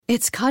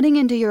It's cutting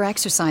into your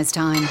exercise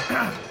time.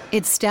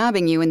 It's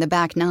stabbing you in the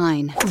back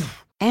nine.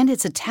 And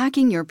it's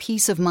attacking your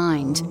peace of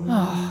mind.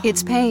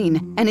 It's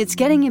pain, and it's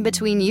getting in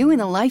between you and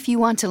the life you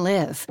want to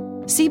live.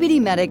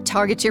 CBD Medic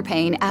targets your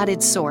pain at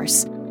its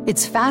source.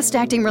 It's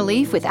fast-acting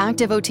relief with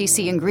active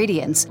OTC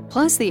ingredients,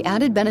 plus the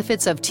added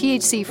benefits of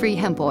THC-free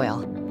hemp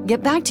oil.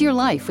 Get back to your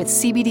life with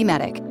CBD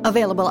Medic,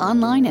 available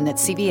online and at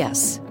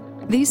CVS.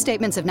 These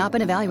statements have not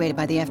been evaluated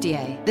by the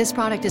FDA. This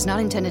product is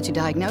not intended to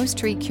diagnose,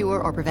 treat,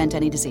 cure, or prevent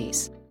any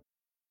disease.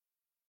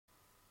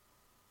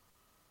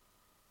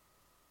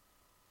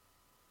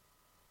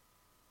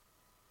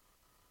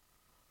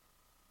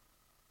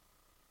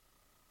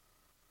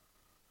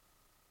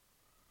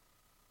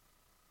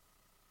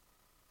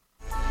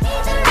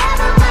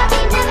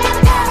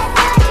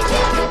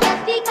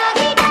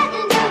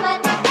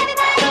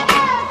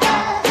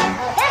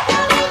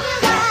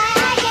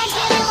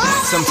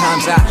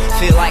 Sometimes I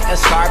feel like a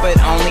star, but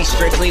only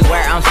strictly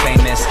where I'm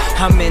famous.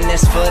 I'm in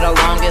this for the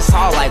longest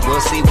haul, like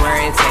we'll see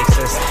where it takes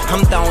us.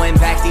 I'm throwing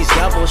back these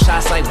double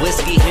shots like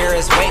whiskey here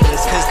is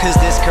weightless. Cause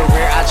this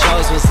career I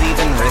chose was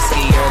even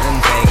riskier than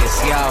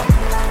Vegas, yo.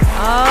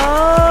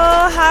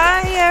 Oh,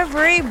 hi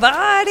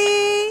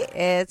everybody.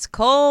 It's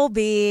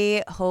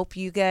Colby. Hope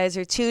you guys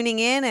are tuning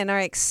in and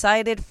are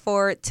excited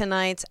for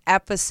tonight's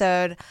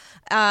episode.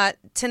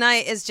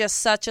 Tonight is just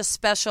such a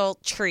special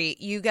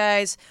treat. You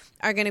guys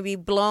are going to be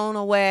blown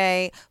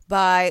away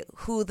by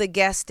who the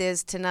guest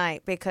is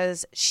tonight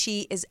because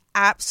she is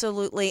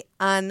absolutely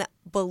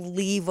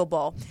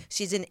unbelievable.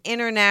 She's an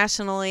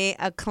internationally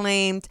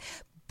acclaimed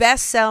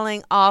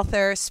best-selling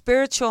author,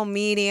 spiritual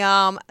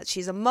medium.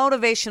 She's a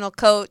motivational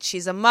coach.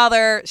 She's a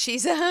mother.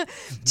 She's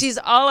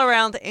all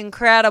around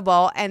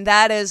incredible. And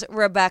that is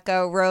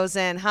Rebecca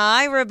Rosen.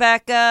 Hi,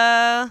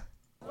 Rebecca.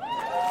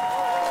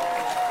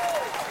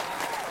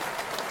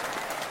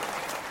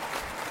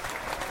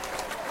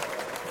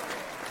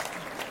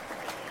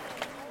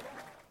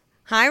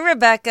 Hi,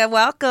 Rebecca.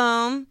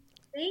 Welcome.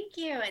 Thank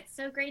you. It's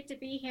so great to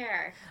be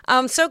here.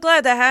 I'm so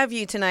glad to have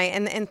you tonight.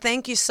 And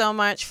thank you so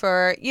much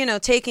for,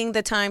 taking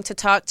the time to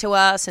talk to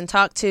us and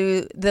talk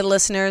to the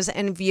listeners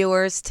and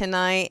viewers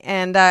tonight.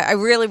 And I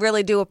really,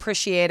 really do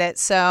appreciate it.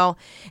 So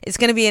it's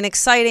going to be an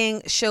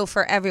exciting show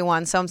for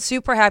everyone. So I'm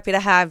super happy to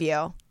have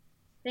you.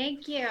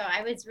 Thank you.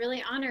 I was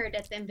really honored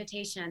at the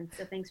invitation.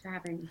 So thanks for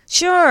having me.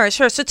 Sure.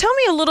 So tell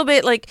me a little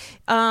bit,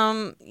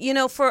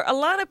 for a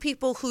lot of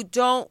people who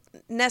don't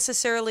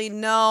necessarily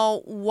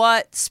know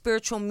what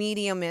spiritual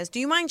medium is,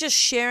 do you mind just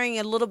sharing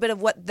a little bit of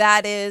what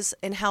that is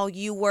and how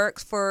you work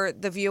for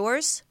the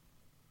viewers?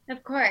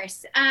 Of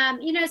course.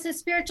 So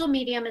spiritual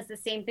medium is the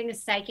same thing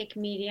as psychic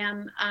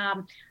medium.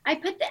 I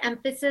put the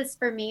emphasis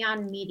for me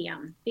on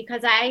medium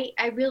because I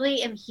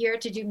really am here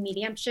to do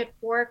mediumship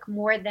work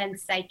more than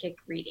psychic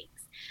readings.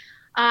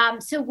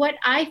 So what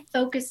I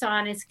focus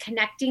on is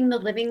connecting the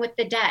living with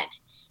the dead.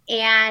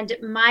 And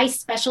my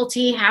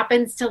specialty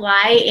happens to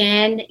lie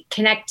in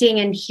connecting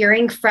and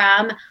hearing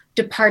from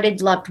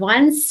departed loved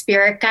ones,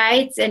 spirit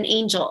guides, and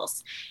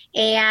angels.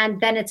 And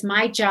then it's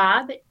my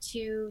job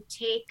to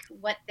take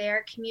what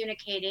they're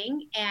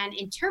communicating and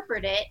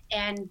interpret it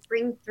and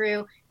bring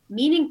through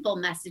meaningful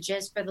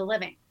messages for the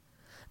living.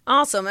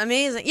 Awesome.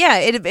 Amazing. Yeah,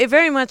 it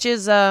very much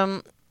is.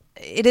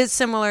 It is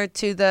similar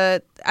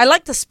to I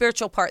like the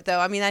spiritual part though.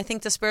 I mean, I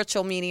think the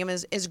spiritual medium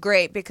is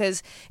great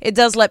because it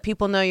does let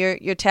people know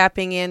you're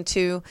tapping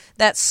into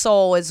that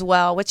soul as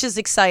well, which is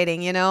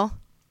exciting,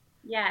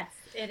 Yes,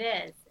 it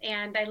is.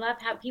 And I love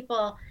how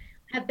people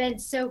have been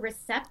so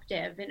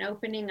receptive and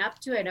opening up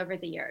to it over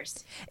the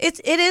years. It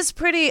is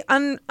pretty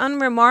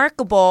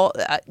unremarkable.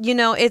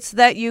 It's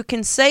that you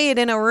can say it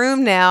in a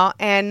room now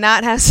and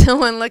not have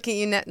someone look at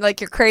you like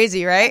you're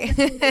crazy, right?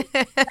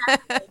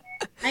 Exactly.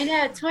 I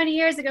know 20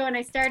 years ago when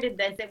I started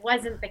this, it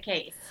wasn't the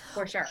case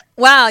for sure.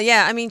 Wow.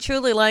 Yeah. I mean,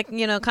 truly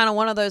kind of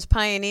one of those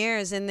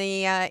pioneers in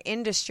the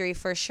industry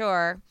for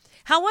sure.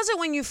 How was it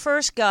when you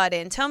first got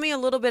in? Tell me a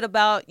little bit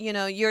about,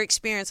 your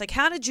experience. Like,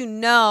 how did you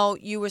know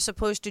you were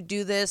supposed to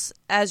do this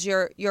as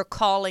your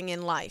calling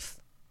in life?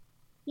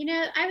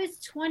 I was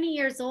 20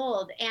 years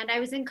old and I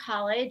was in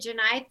college and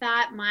I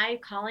thought my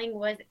calling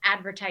was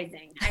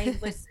advertising. I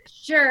was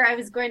sure I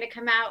was going to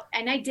come out,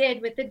 and I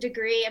did, with a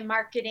degree in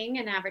marketing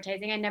and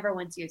advertising. I never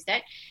once used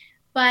it,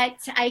 but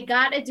I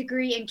got a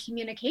degree in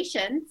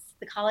communications,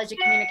 the College of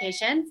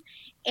Communications.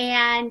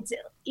 And,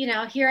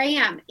 here I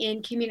am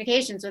in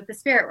communications with the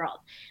spirit world.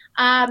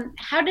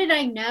 How did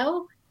I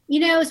know?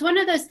 It was one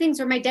of those things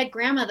where my dead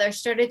grandmother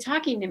started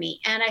talking to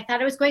me and I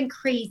thought I was going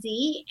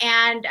crazy.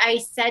 And I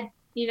said,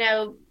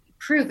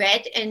 prove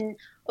it. And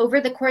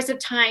over the course of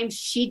time,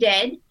 she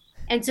did.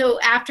 And so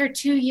after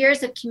 2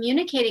 years of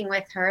communicating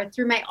with her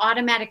through my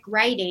automatic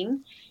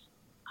writing,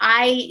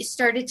 I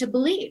started to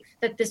believe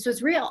that this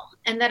was real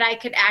and that I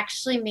could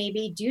actually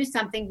maybe do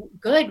something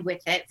good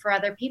with it for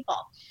other people.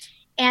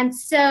 And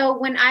so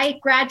when I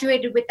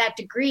graduated with that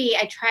degree,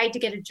 I tried to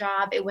get a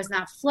job. It was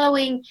not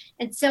flowing.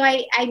 And so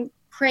I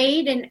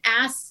prayed and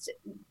asked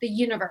the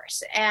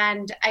universe.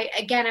 And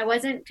I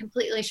wasn't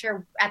completely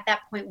sure at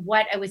that point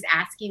what I was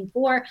asking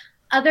for,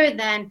 other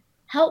than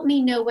help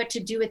me know what to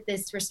do with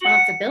this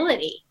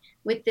responsibility,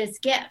 with this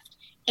gift.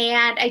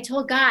 And I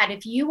told God,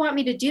 if you want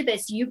me to do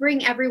this, you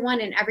bring everyone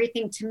and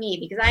everything to me,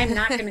 because I am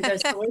not going to go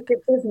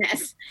solicit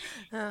business.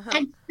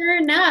 And sure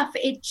enough,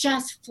 it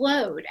just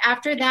flowed.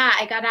 After that,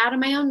 I got out of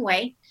my own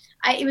way.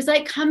 It was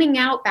like coming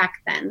out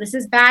back then. This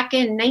is back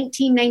in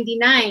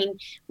 1999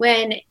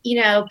 when,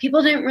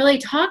 people didn't really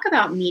talk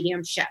about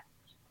mediumship.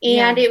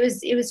 And it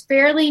was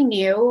fairly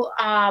new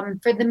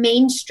for the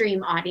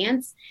mainstream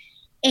audience.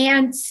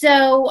 And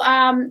so,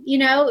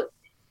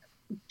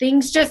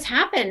 things just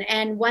happen,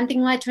 and one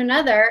thing led to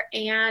another,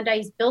 and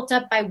I built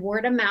up by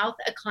word of mouth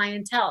a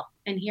clientele,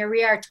 and here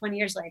we are 20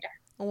 years later.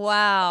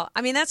 Wow.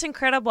 I mean, that's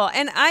incredible.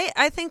 And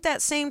I think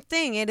that same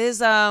thing. It is,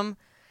 there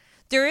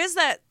is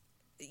that,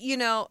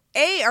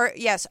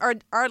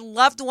 our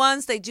loved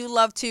ones, they do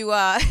love to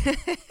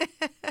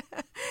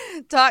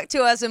talk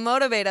to us and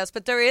motivate us,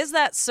 but there is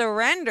that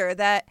surrender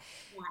that,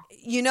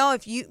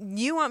 if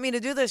you want me to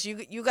do this,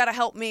 you got to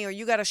help me, or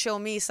you got to show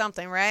me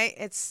something, right?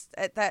 It's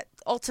that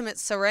ultimate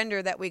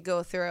surrender that we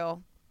go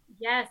through.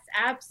 Yes,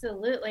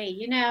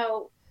 absolutely.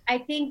 I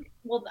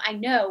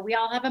know we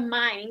all have a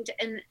mind,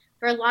 and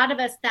for a lot of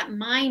us, that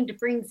mind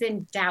brings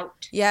in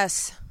doubt.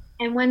 Yes.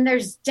 And when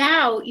there's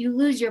doubt, you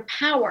lose your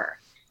power.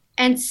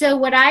 And so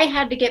what I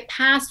had to get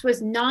past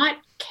was not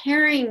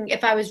caring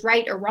if I was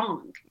right or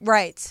wrong.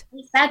 Right.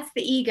 That's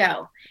the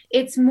ego.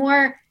 It's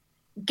more,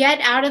 get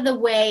out of the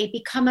way,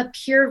 become a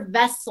pure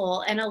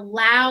vessel, and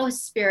allow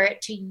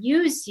spirit to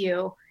use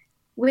you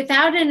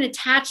without an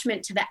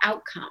attachment to the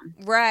outcome.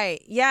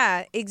 Right.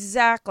 Yeah,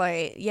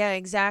 exactly.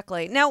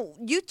 Now,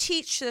 you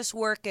teach this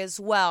work as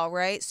well,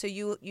 right? So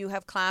you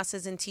have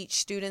classes and teach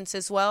students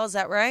as well. Is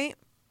that right?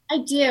 I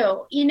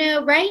do.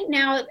 Right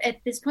now at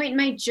this point in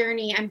my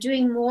journey, I'm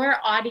doing more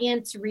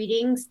audience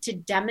readings to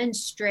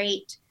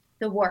demonstrate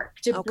the work,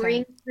 to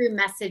bring through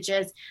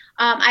messages.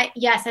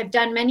 I've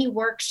done many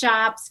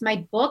workshops.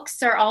 My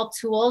books are all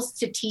tools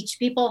to teach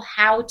people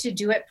how to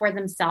do it for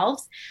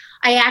themselves.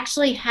 I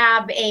actually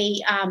have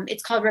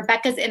it's called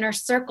Rebecca's Inner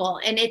Circle,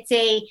 and it's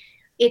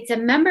a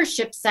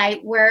membership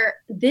site where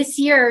this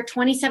year,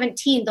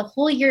 2017, the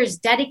whole year is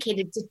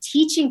dedicated to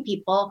teaching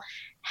people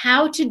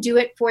how to do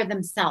it for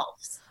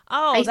themselves.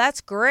 Oh,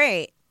 that's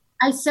great.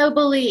 I so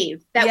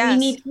believe that we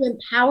need to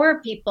empower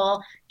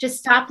people to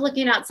stop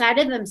looking outside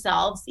of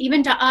themselves,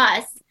 even to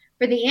us,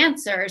 for the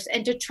answers,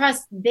 and to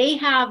trust they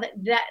have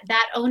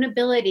that own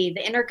ability,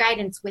 the inner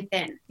guidance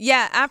within.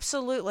 Yeah,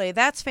 absolutely.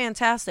 That's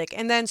fantastic.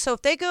 And then, so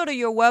if they go to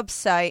your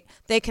website,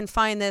 they can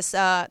find this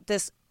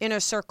Inner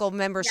Circle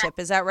membership.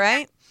 Is that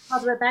right? It's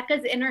called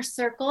Rebecca's Inner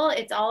Circle.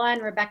 It's all on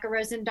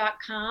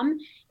RebeccaRosen.com.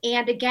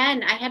 And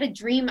again, I had a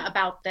dream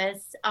about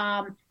this.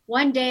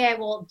 One day I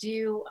will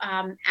do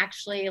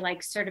actually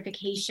like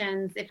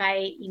certifications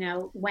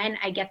when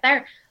I get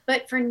there.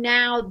 But for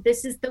now,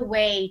 this is the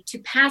way to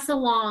pass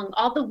along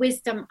all the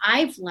wisdom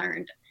I've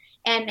learned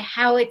and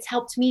how it's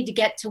helped me to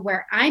get to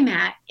where I'm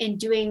at in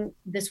doing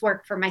this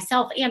work for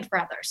myself and for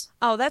others.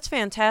 Oh, that's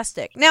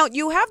fantastic. Now,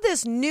 you have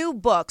this new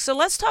book. So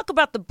let's talk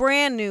about the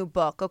brand new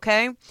book,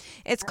 okay?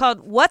 It's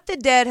called What the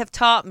Dead Have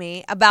Taught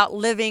Me About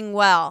Living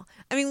Well.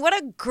 I mean, what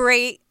a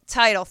great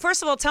title.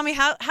 First of all, tell me,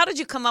 how did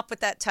you come up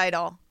with that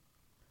title?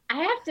 I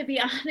have to be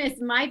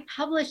honest, my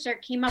publisher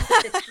came up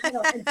with the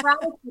title and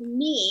brought it to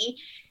me,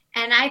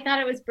 and I thought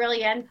it was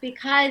brilliant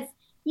because,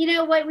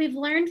 what we've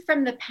learned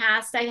from the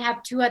past, I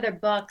have 2 other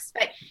books,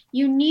 but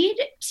you need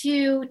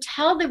to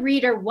tell the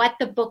reader what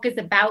the book is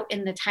about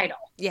in the title.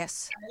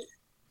 Yes. Right?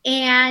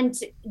 And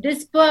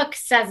this book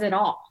says it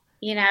all.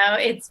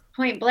 It's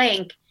point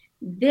blank.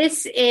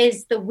 This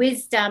is the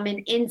wisdom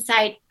and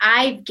insight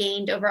I've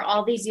gained over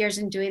all these years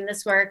in doing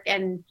this work,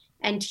 and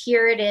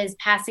here it is,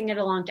 passing it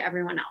along to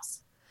everyone else.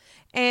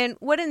 And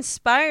what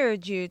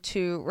inspired you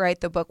to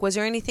write the book? Was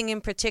there anything in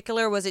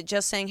particular? Was it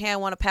just saying, hey, I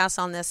want to pass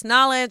on this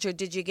knowledge, or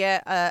did you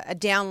get a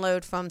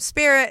download from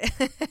Spirit?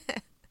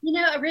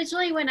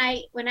 Originally when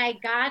I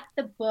got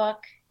the book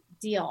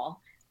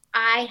deal,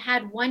 I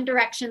had one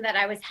direction that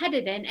I was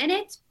headed in, and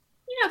it's,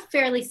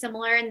 fairly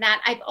similar in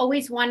that I've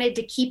always wanted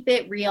to keep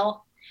it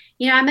real.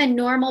 I'm a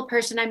normal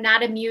person. I'm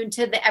not immune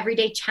to the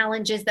everyday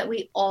challenges that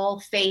we all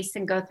face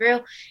and go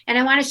through. And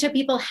I want to show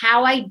people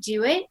how I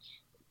do it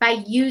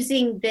by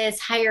using this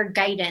higher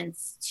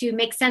guidance to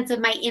make sense of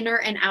my inner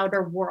and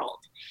outer world.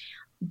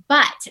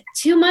 But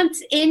 2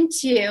 months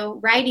into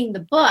writing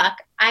the book,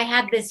 I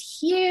had this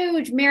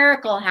huge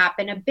miracle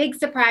happen, a big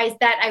surprise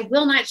that I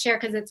will not share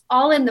because it's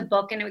all in the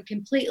book and it would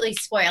completely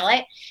spoil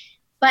it.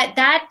 But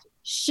that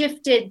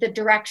shifted the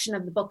direction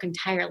of the book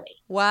entirely.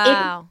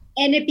 Wow.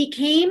 It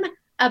became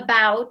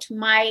about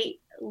my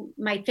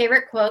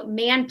favorite quote,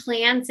 man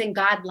plans and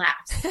God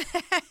laughs. This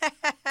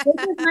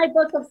is my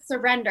book of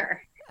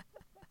surrender.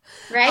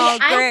 Right? Oh,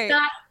 great.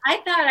 I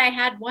thought I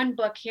had one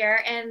book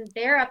here, and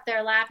they're up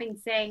there laughing,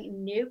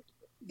 saying, nope,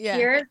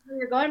 here's where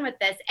you're going with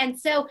this. And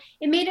so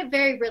it made it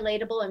very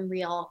relatable and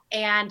real.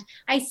 And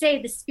I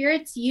say the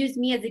spirits use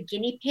me as a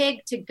guinea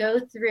pig to go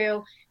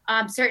through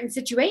certain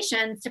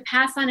situations to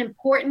pass on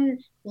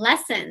important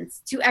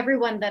lessons to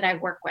everyone that I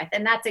work with.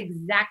 And that's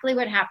exactly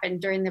what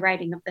happened during the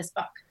writing of this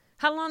book.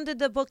 How long did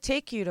the book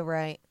take you to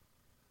write?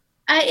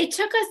 It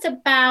took us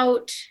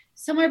about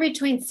somewhere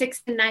between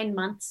 6 and 9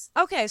 months.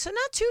 Okay, so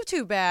not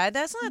too bad.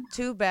 That's not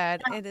too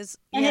bad. It is,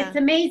 and it's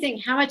amazing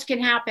how much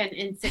can happen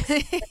in 6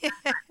 months.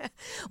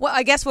 Well,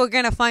 I guess we're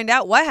going to find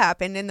out what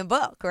happened in the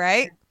book,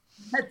 right?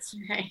 That's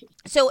right.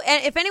 So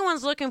if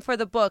anyone's looking for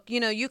the book,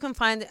 you can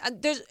find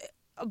there's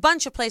a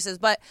bunch of places,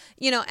 but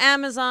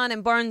Amazon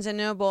and Barnes and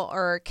Noble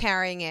are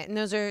carrying it, and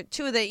those are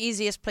two of the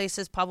easiest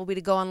places probably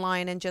to go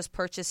online and just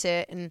purchase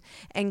it and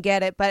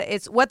get it. But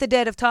it's What the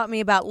Dead Have Taught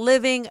Me About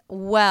Living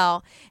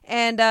Well.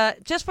 And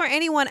just for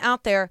anyone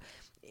out there,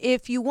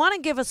 if you want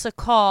to give us a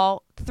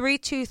call,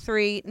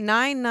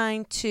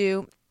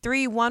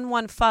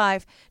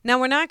 323-992-3115. Now,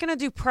 we're not going to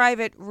do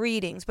private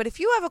readings, but if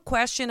you have a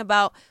question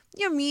about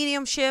your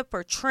mediumship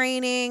or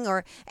training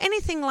or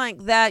anything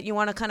like that, you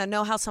want to kind of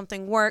know how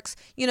something works,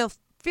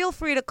 feel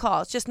free to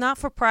call. It's just not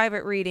for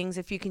private readings,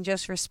 if you can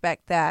just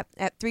respect that,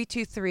 at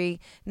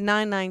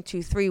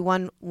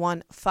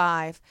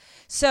 323-992-3115.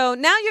 So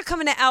now you're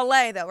coming to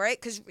LA, though, right?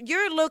 Because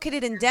you're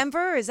located in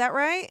Denver. Is that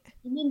right?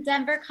 I'm in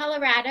Denver,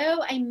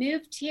 Colorado. I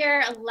moved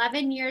here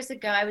 11 years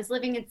ago. I was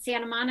living in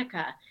Santa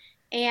Monica,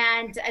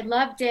 and I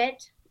loved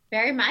it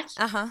very much.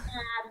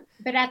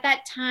 But at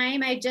that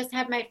time, I just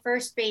had my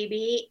first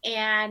baby,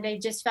 and I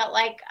just felt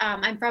like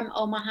I'm from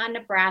Omaha,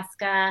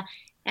 Nebraska,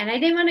 and I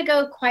didn't want to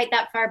go quite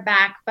that far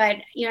back, but,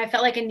 I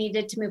felt like I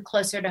needed to move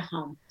closer to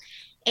home.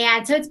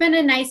 And so it's been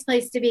a nice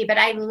place to be, but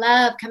I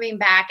love coming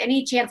back.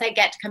 Any chance I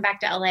get to come back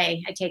to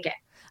LA, I take it.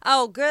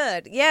 Oh,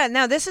 good. Yeah,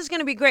 now this is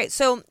going to be great.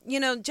 So,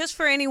 just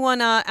for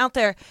anyone out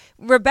there,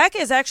 Rebecca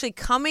is actually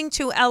coming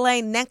to LA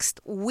next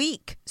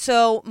week.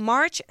 So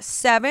March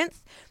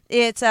 7th.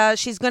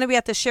 She's going to be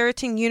at the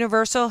Sheraton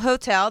Universal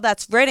Hotel.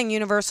 That's right in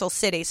Universal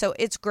City. So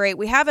it's great.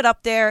 We have it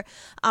up there.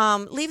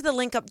 Leave the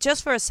link up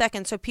just for a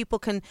second so people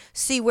can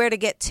see where to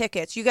get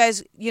tickets. You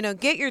guys,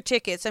 get your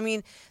tickets. I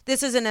mean,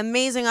 this is an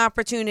amazing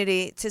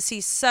opportunity to see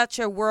such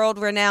a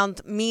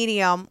world-renowned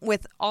medium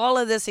with all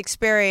of this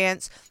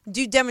experience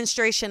do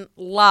demonstration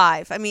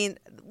live. I mean,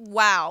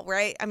 wow,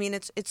 right? I mean,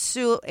 it's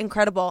so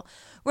incredible.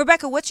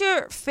 Rebecca, what's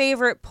your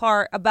favorite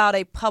part about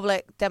a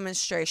public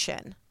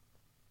demonstration?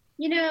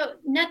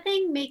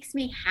 Nothing makes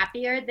me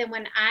happier than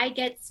when I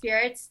get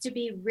spirits to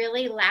be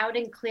really loud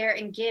and clear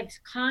and give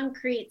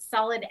concrete,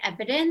 solid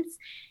evidence.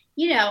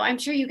 I'm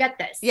sure you get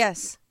this.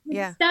 Yes.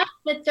 Yeah. Stuff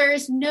that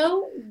there's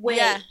no way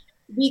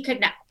we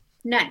could know.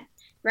 None.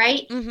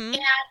 Right? Mm-hmm.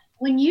 And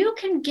when you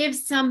can give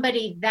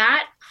somebody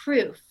that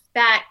proof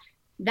that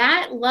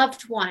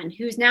loved one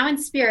who's now in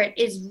spirit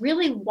is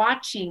really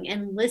watching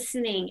and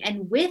listening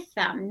and with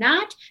them,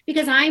 not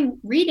because I'm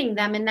reading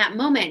them in that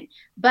moment,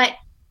 but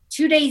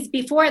 2 days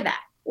before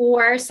that,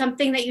 or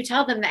something that you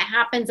tell them that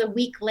happens a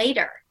week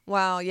later.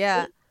 Wow,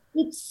 yeah.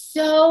 It's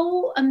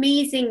so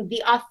amazing,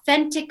 the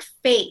authentic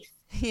faith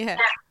that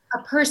a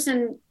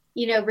person,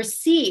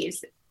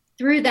 receives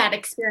through that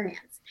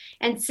experience.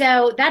 And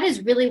so that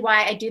is really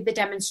why I do the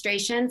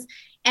demonstrations.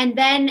 And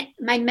then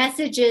my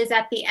message is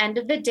at the end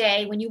of the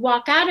day, when you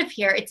walk out of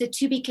here, it's a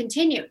to be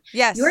continued.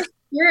 Yes. Your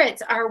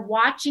spirits are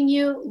watching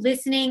you,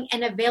 listening,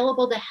 and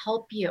available to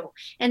help you.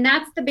 And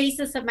that's the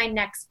basis of my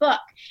next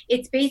book.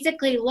 It's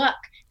basically, look,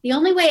 the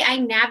only way I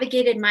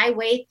navigated my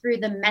way through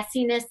the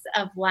messiness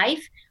of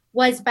life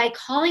was by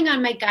calling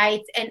on my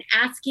guides and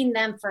asking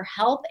them for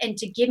help and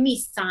to give me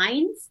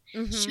signs,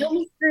 show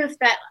me proof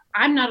that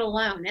I'm not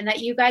alone and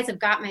that you guys have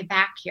got my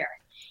back here.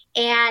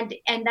 And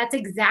that's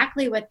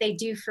exactly what they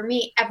do for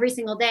me every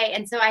single day.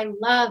 And so I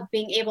love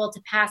being able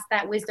to pass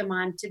that wisdom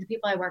on to the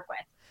people I work with.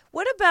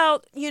 What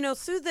about,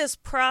 through this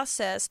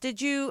process, did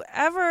you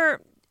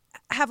ever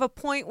have a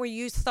point where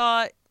you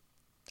thought,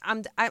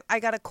 I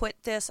got to quit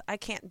this, I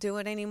can't do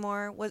it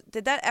anymore?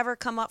 Did that ever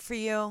come up for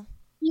you?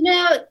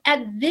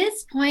 At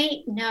this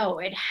point, no,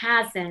 it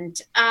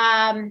hasn't.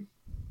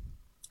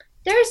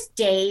 There's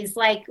days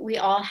like we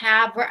all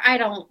have where I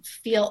don't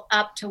feel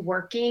up to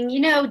working.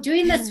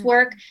 Doing this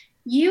work,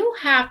 you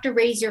have to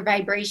raise your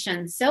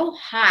vibration so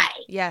high.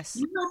 Yes.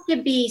 You have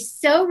to be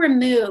so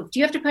removed.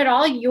 You have to put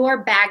all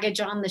your baggage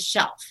on the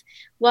shelf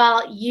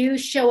while you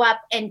show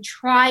up and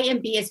try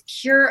and be as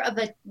pure of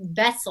a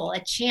vessel, a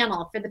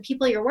channel for the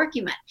people you're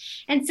working with.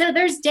 And so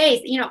there's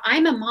days,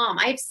 I'm a mom.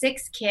 I have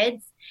 6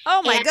 kids.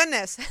 Oh my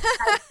goodness.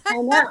 I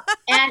know.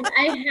 And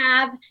I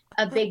have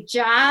a big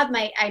job.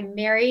 I'm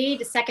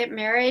married, second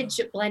marriage,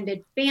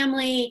 blended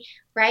family,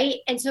 right?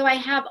 And so I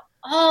have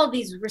all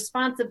these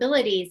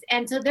responsibilities.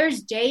 And so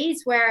there's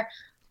days where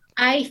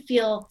I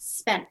feel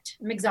spent.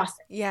 I'm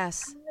exhausted.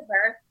 Yes.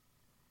 However,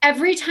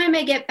 every time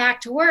I get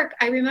back to work,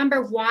 I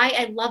remember why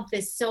I love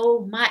this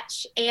so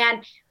much.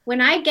 And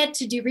when I get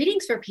to do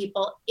readings for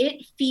people,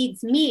 it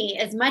feeds me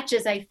as much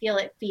as I feel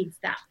it feeds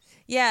them.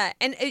 Yeah.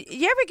 And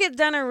you ever get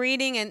done a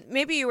reading and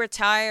maybe you were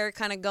tired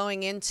kind of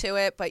going into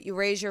it, but you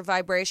raise your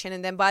vibration.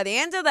 And then by the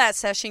end of that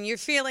session, you're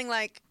feeling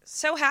like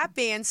so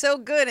happy and so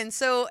good and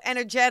so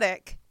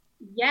energetic.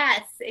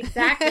 Yes,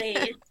 exactly.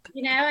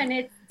 And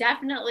it's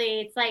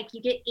definitely, it's like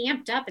you get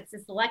amped up. It's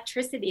this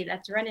electricity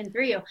that's running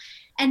through you.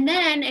 And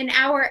then an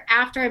hour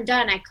after I'm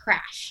done, I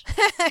crash.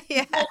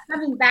 Yeah, It's like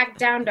coming back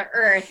down to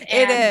earth. it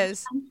And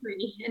is. I'm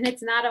free, and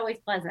it's not always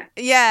pleasant.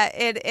 Yeah,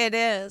 it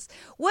is.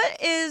 What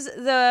is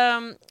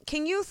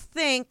can you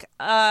think,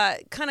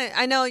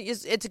 I know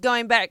it's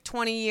going back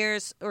 20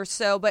 years or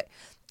so, but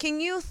can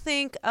you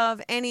think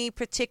of any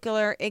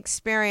particular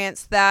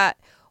experience that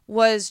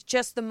was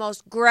just the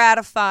most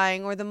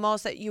gratifying or the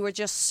most that you were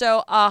just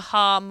so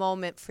aha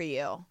moment for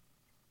you?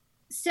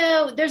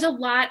 So there's a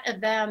lot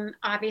of them,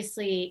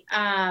 obviously,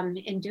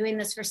 in doing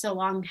this for so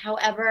long.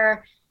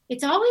 However,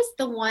 it's always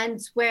the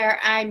ones where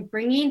I'm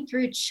bringing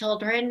through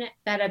children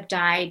that have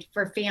died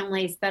for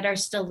families that are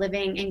still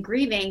living and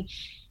grieving.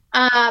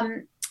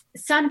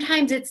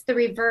 Sometimes it's the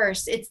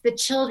reverse. It's the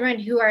children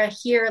who are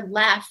here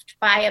left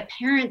by a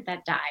parent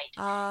that died.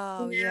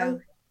 Oh, yeah.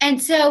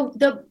 And so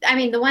the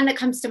one that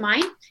comes to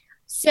mind.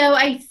 So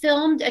I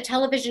filmed a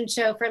television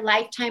show for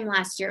Lifetime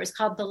last year. It was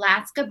called The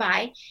Last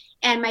Goodbye.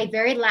 And my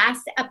very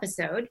last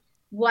episode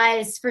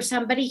was for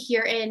somebody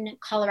here in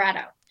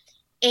Colorado.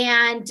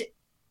 And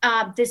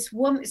this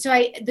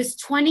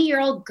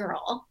 20-year-old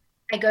girl,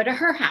 I go to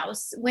her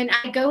house. When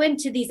I go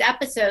into these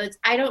episodes,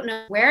 I don't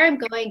know where I'm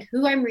going,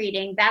 who I'm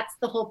reading. That's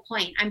the whole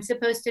point. I'm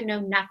supposed to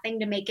know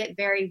nothing to make it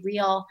very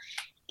real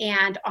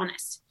and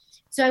honest.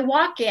 So I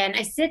walk in,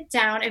 I sit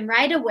down, and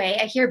right away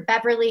I hear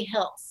Beverly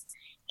Hills.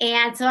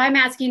 And so I'm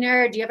asking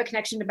her, do you have a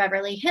connection to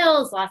Beverly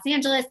Hills, Los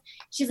Angeles?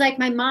 She's like,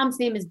 my mom's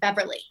name is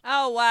Beverly.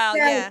 Oh, wow. So,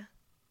 yeah.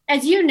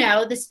 as you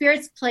know, the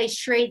spirits play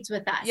charades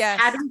with us. Yes.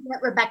 How do we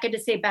get Rebecca to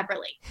say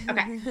Beverly?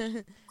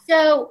 Okay.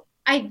 So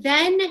I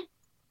then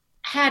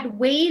had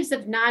waves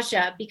of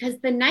nausea because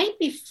the night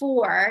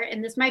before,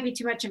 and this might be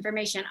too much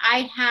information,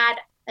 I had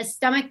a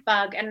stomach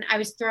bug and I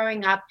was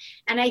throwing up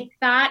and I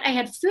thought I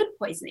had food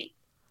poisoning.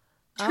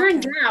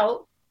 Turned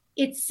out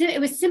it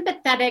was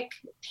sympathetic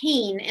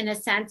pain in a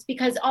sense,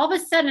 because all of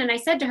a sudden I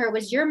said to her,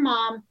 was your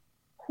mom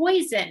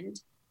poisoned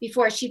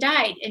before she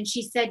died? And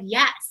she said,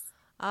 yes.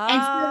 Oh.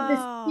 And so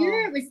the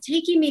spirit was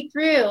taking me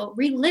through,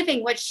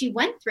 reliving what she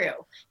went through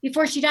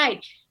before she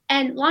died.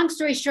 And long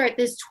story short,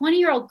 this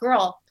 20-year-old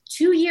girl,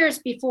 2 years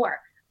before,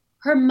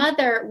 her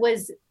mother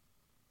was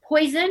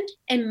poisoned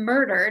and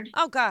murdered.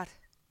 Oh, God.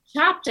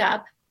 Chopped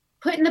up,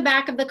 put in the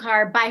back of the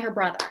car by her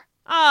brother.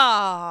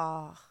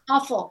 Oh.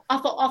 Awful,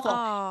 awful, awful.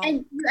 Oh.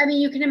 And I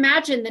mean, you can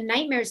imagine the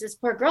nightmares this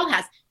poor girl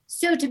has.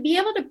 So to be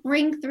able to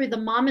bring through, the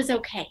mom is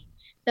okay.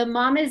 The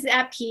mom is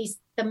at peace.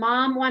 The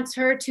mom wants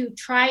her to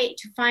try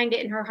to find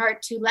it in her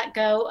heart to let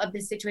go of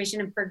the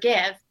situation and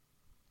forgive.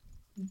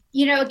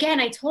 Again,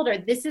 I told her,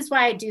 this is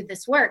why I do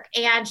this work.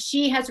 And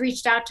she has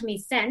reached out to me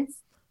since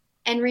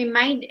and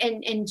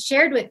and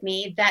shared with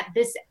me that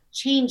this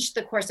changed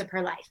the course of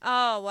her life.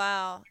 Oh,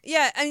 wow.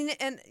 Yeah,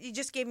 and you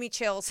just gave me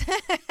chills.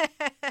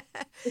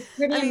 It's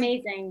pretty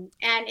amazing.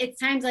 And it's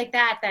times like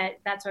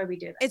that's why we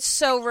do this. It's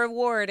so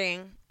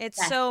rewarding.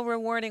 It's so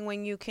rewarding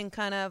when you can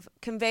kind of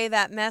convey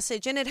that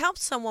message, and it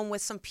helps someone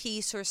with some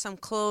peace or some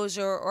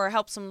closure, or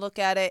helps them look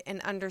at it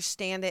and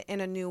understand it in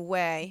a new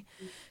way.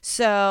 Mm-hmm.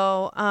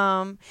 So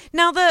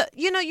now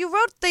you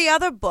wrote the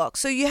other book.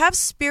 So you have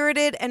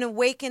Spirited and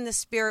Awaken the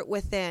Spirit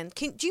Within.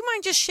 Do you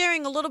mind just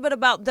sharing a little bit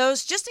about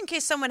those, just in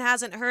case someone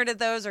hasn't heard of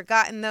those or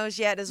gotten those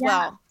yet as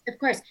well? Of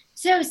course.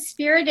 So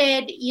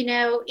Spirited,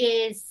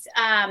 is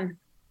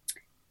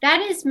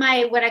that is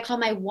what I call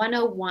my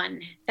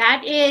 101.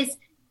 That is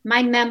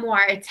my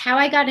memoir. It's how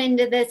I got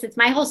into this. It's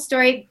my whole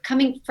story,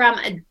 coming from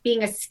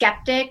being a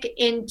skeptic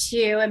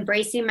into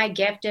embracing my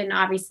gift and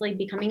obviously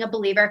becoming a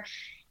believer.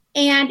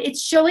 And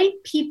it's showing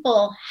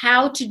people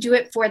how to do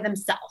it for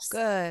themselves.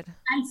 Good.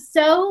 I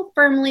so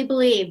firmly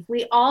believe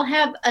we all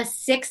have a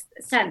sixth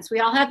sense. We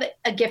all have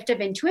a gift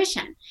of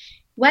intuition.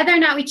 Whether or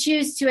not we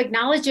choose to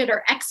acknowledge it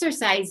or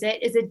exercise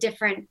it is a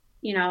different,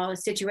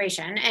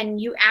 situation.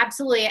 And you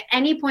absolutely at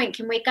any point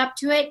can wake up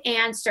to it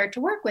and start to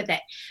work with it.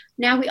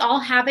 Now we all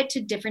have it to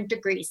different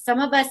degrees. Some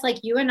of us,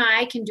 like you and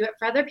I, can do it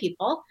for other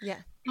people. Yeah.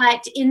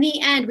 But in the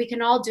end, we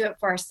can all do it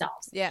for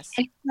ourselves. Yes.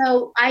 And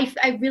so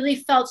I really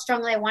felt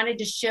strongly I wanted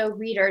to show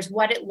readers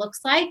what it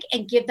looks like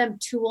and give them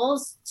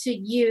tools to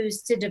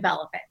use to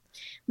develop it.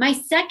 My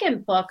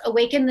second book,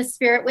 Awaken the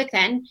Spirit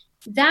Within,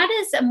 that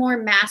is a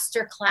more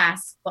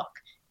masterclass book.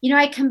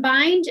 I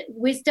combined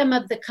wisdom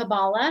of the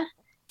Kabbalah.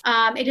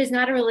 It is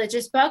not a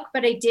religious book,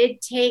 but I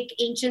did take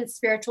ancient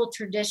spiritual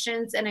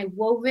traditions and I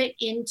wove it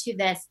into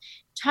this,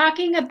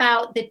 talking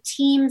about the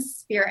team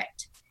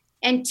spirit.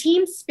 And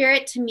team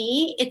spirit, to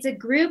me, it's a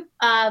group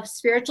of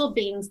spiritual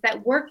beings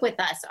that work with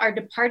us, our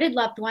departed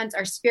loved ones,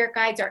 our spirit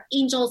guides, our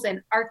angels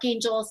and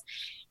archangels,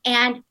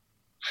 and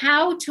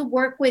how to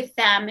work with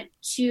them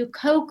to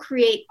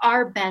co-create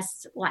our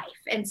best life.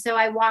 And so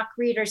I walk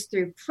readers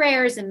through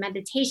prayers and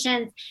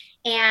meditations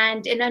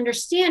and an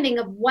understanding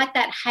of what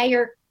that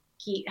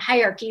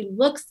hierarchy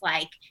looks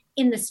like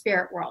in the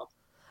spirit world.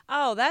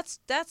 Oh,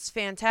 that's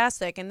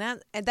fantastic.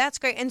 And that's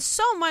great. And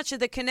so much of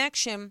the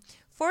connection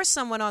for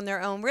someone on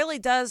their own really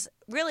does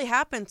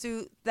happen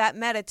through that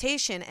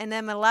meditation and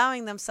them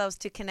allowing themselves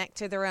to connect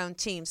to their own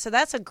team. So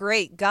that's a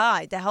great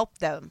guide to help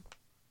them.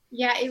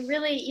 Yeah, it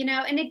really,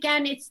 and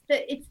again, it's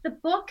the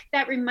book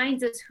that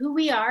reminds us who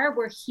we are.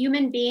 We're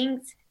human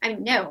beings. I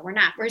mean, no, we're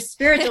not. We're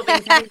spiritual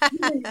beings having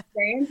human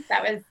experience.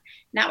 That was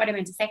not what I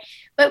meant to say.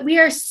 But we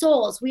are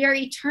souls. We are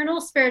eternal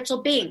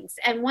spiritual beings.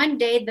 And one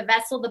day the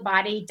vessel, the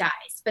body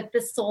dies, but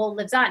the soul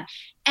lives on.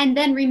 And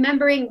then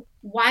remembering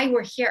why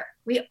we're here.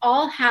 We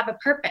all have a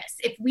purpose.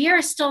 If we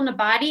are still in a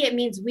body, it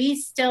means we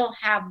still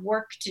have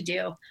work to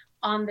do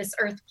on this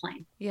earth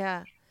plane.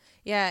 Yeah.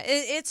 Yeah.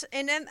 It's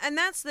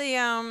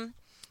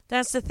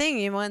that's the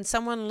thing, when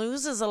someone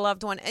loses a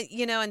loved one,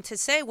 and to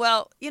say,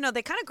 well,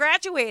 they kind of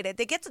graduated,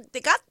 they got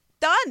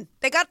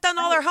done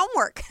all their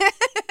homework.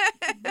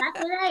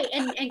 Exactly right.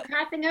 And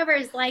crossing over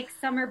is like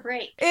summer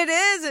break. It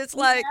is. It's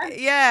like,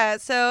 yeah.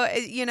 So,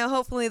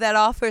 hopefully that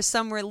offers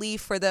some relief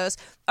for those.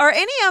 Are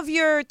any of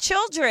your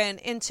children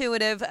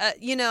intuitive,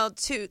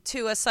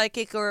 to a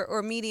psychic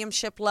or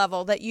mediumship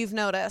level that you've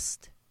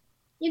noticed?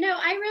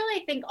 I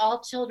really think all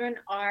children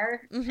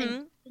are, Mm-hmm.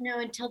 and,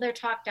 until they're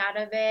talked out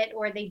of it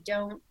or they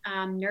don't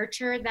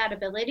nurture that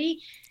ability.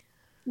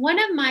 One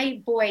of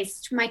my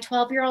boys, my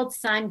 12-year-old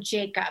son,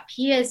 Jacob,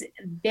 he is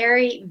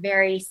very,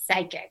 very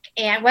psychic.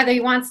 And whether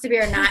he wants to be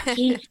or not,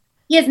 he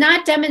has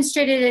not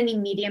demonstrated any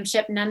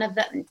mediumship. None of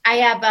them.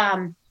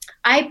 I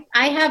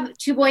have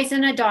 2 boys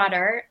and a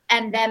daughter.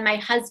 And then my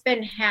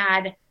husband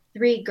had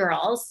 3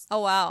 girls. Oh,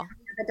 wow.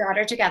 A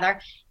daughter together.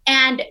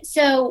 And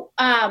so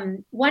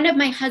one of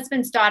my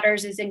husband's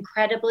daughters is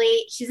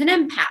she's an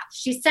empath.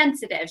 She's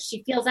sensitive.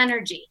 She feels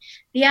energy.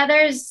 The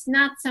others,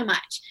 not so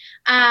much.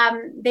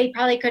 They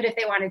probably could if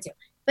they wanted to.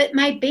 But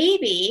my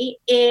baby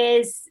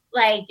is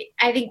I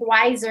think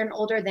wiser and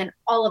older than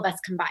all of us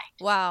combined.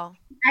 Wow.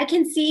 I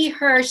can see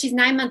her. She's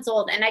 9 months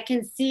old, and I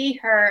can see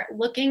her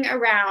looking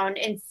around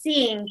and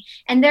seeing.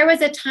 And there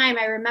was a time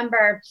I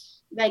remember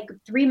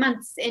 3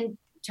 months into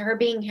her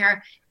being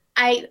here,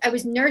 I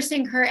was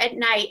nursing her at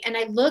night, and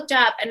I looked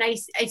up and I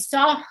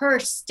saw her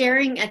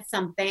staring at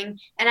something,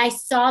 and I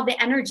saw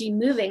the energy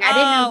moving. I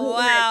didn't know.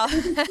 Wow.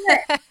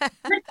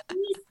 But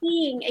she's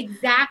seeing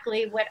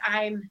exactly what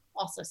I'm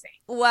also saying.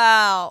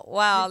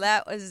 Wow.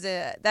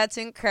 That's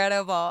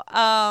incredible.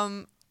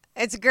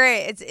 It's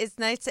great. It's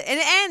nice.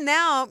 And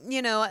now,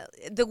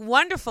 the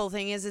wonderful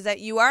thing is that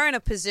you are in a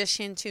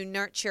position to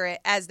nurture it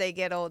as they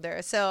get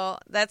older. So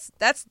that's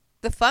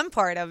the fun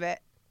part of it.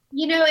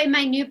 In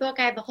my new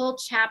book, I have a whole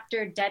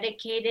chapter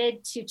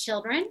dedicated to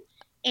children,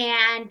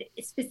 and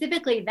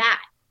specifically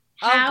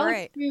how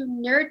to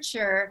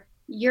nurture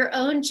your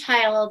own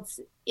child's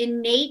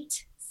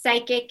innate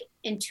psychic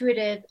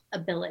intuitive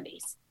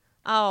abilities.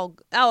 Oh,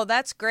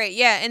 that's great.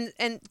 Yeah.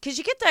 And because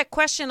you get that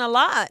question a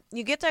lot.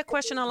 You get that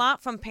question a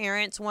lot from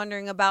parents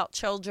wondering about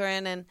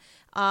children and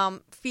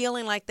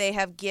feeling like they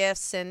have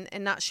gifts and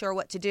not sure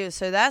what to do.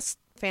 So that's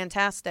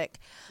fantastic.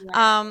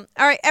 Yeah.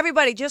 All right,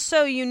 everybody, just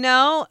so you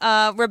know,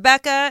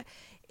 Rebecca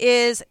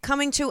is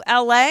coming to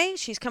LA.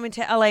 She's coming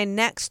to LA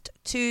next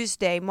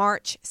Tuesday,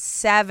 March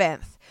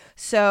 7th.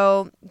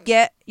 So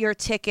get your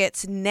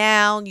tickets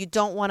now. You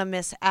don't want to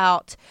miss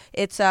out.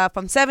 It's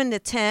from 7 to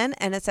 10,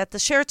 and it's at the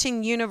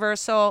Sheraton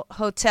Universal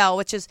Hotel,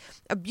 which is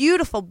a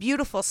beautiful,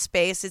 beautiful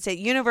space. It's at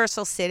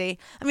Universal City.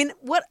 I mean,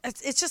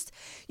 it's just,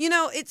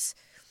 it's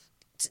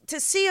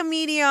to see a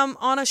medium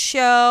on a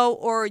show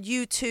or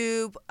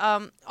YouTube,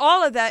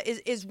 all of that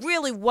is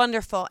really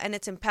wonderful, and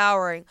it's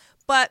empowering.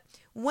 But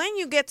when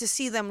you get to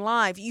see them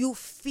live, you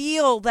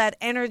feel that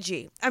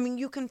energy. I mean,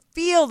 you can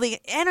feel the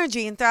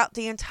energy throughout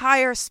the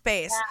entire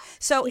space. Yeah.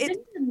 So Isn't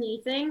it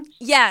amazing?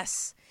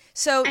 Yes.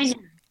 So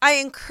I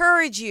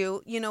encourage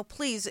you,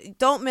 please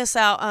don't miss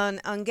out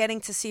on getting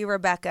to see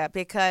Rebecca,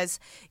 because,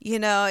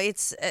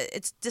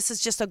 this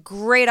is just a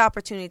great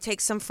opportunity.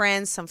 Take some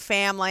friends, some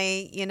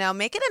family,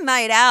 make it a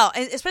night out,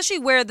 and especially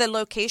where the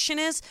location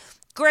is.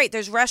 Great.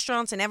 There's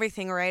restaurants and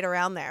everything right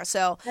around there.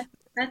 So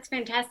that's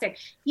fantastic.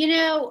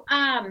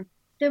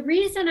 The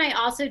reason I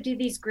also do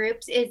these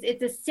groups is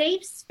it's a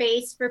safe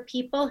space for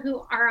people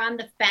who are on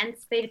the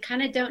fence. They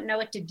kind of don't know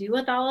what to do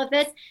with all of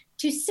this,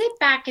 to sit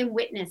back and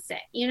witness it.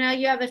 You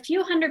have a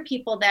few hundred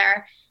people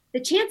there.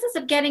 The chances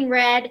of getting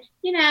read,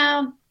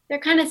 they're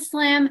kind of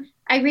slim.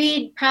 I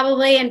read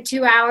probably in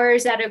 2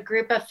 hours at a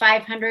group of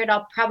 500.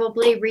 I'll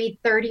probably read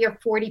 30 or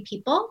 40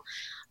 people.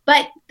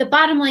 But the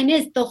bottom line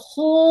is the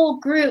whole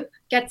group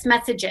gets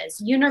messages,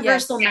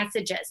 universal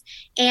messages.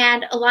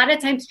 And a lot of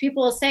times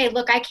people will say,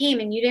 look, I came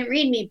and you didn't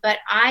read me, but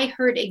I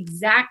heard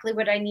exactly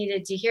what I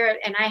needed to hear.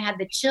 And I had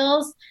the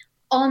chills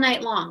all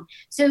night long.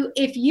 So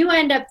if you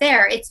end up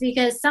there, it's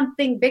because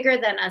something bigger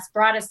than us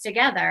brought us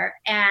together.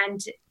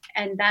 And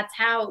that's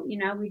how,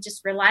 we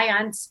just rely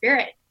on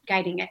spirit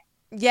guiding it.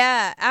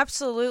 Yeah,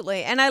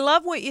 absolutely. And I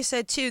love what you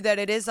said, too, that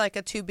it is like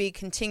a to be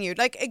continued.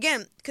 Like,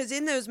 again, because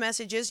in those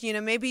messages,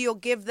 maybe you'll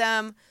give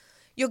them,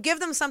 you'll give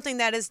them something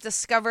that is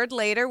discovered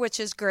later, which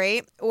is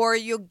great, or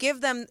you'll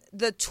give them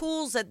the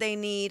tools that they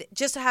need,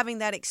 just having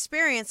that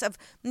experience of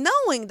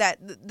knowing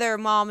that their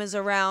mom is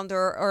around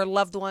or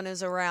loved one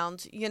is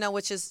around,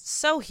 which is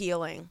so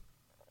healing.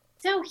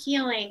 So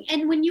healing.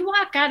 And when you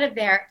walk out of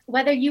there,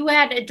 whether you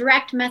had a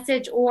direct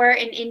message or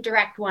an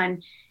indirect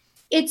one,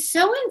 it's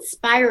so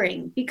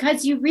inspiring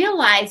because you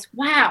realize,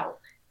 wow,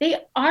 they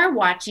are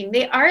watching,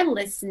 they are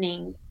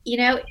listening.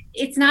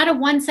 It's not a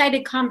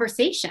one-sided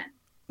conversation.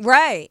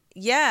 Right.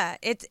 Yeah,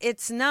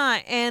 it's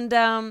not.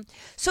 And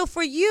so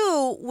for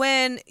you,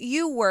 when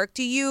you work,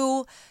 do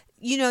you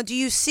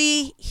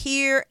see,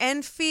 hear,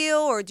 and feel,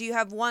 or do you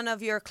have one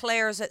of your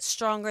clairs that's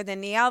stronger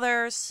than the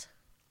others?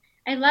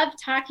 I love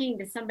talking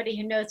to somebody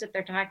who knows what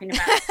they're talking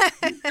about.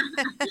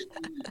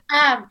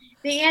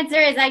 The answer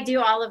is I do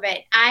all of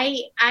it.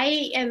 I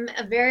am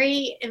a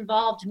very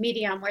involved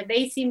medium where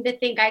they seem to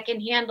think I can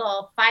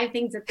handle 5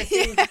 things at the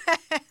same time.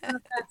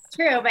 That's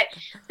true, but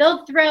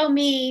they'll throw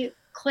me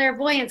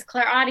clairvoyance,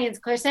 clairaudience,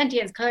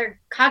 clairsentience,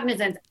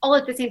 claircognizance all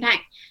at the same time.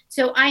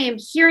 So I am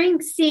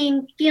hearing,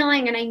 seeing,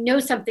 feeling, and I know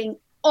something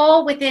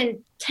all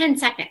within 10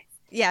 seconds.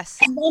 Yes.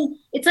 And then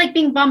it's like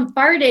being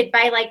bombarded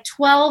by like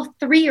 12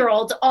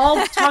 3-year-olds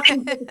all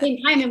talking at the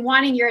same time and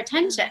wanting your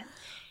attention.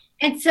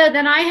 And so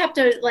then I have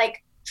to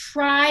like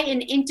try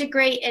and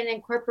integrate and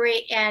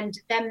incorporate and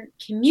then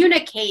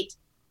communicate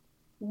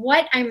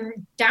what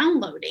I'm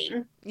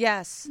downloading.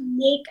 Yes. To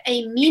make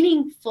a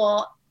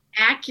meaningful,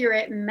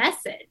 accurate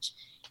message.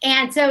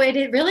 And so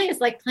it really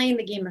is like playing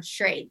the game of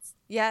charades.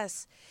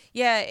 Yes.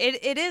 Yeah,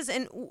 it is.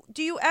 And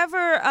do you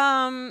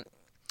ever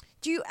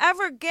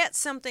get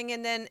something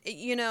and then,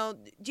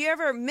 do you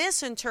ever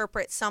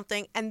misinterpret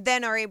something and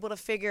then are able to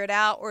figure it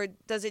out, or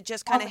does it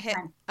just kind of hit?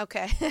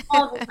 Okay.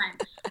 All the time.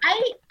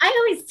 I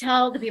always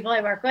tell the people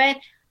I work with,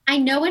 I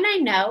know when I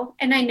know,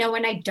 and I know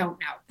when I don't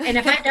know. And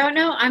if I don't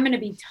know, I'm going to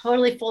be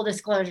totally full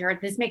disclosure.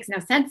 This makes no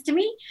sense to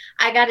me.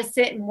 I got to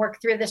sit and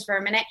work through this for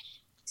a minute.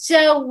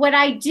 So what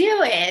I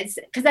do is,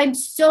 because I'm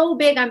so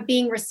big on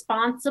being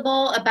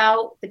responsible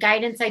about the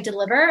guidance I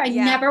deliver, I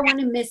never want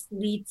to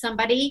mislead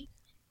somebody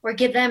or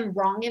give them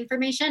wrong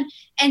information.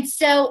 And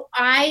so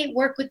I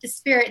work with the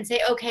spirit and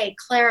say, okay,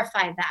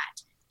 clarify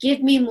that.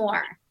 Give me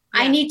more.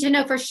 Yeah. I need to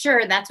know for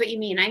sure that's what you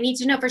mean. I need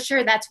to know for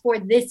sure that's for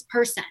this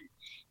person.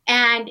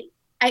 And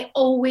I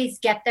always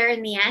get there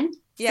in the end,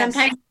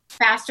 sometimes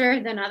faster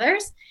than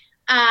others.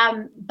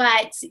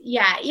 But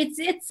yeah, I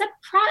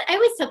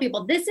always tell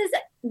people, this is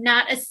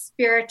not a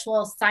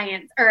spiritual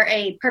science or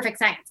a perfect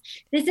science.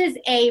 This is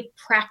a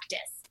practice.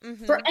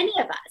 Mm-hmm. For any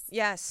of us.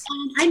 Yes.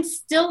 And I'm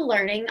still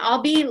learning.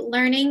 I'll be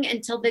learning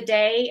until the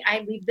day I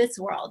leave this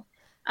world.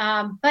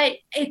 But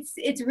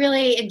it's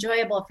really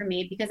enjoyable for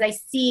me because I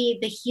see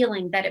the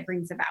healing that it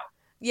brings about.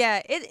 Yeah,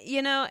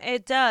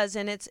 it does.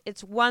 And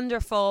it's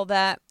wonderful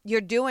that you're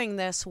doing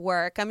this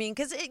work. I mean,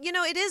 because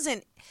it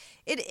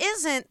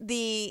isn't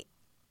the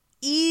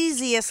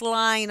easiest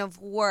line of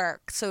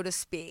work, so to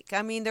speak.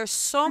 I mean, there's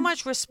so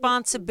much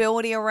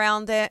responsibility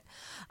around it.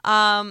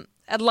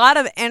 A lot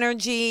of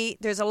energy.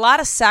 There's a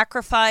lot of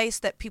sacrifice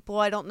that people,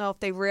 I don't know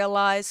if they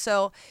realize.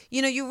 So,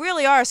 you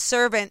really are a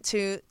servant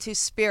to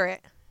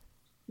spirit.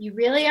 You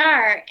really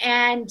are.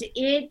 And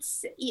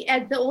it's,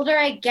 as the older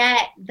I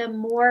get, the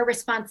more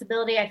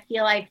responsibility I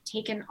feel I've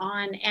taken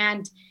on.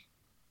 And,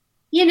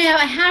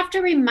 I have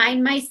to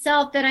remind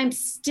myself that I'm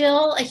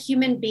still a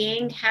human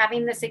being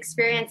having this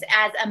experience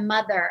as a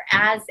mother,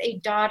 as a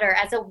daughter,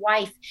 as a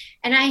wife.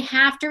 And I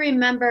have to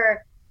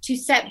remember to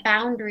set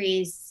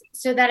boundaries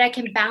so that I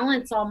can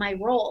balance all my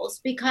roles,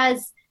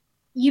 because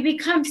you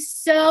become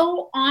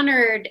so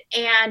honored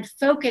and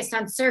focused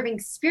on serving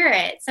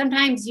spirit.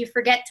 Sometimes you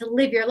forget to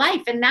live your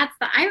life, and that's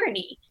the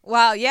irony.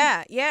 Wow,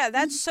 yeah,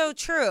 that's so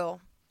true.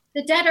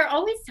 The dead are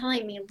always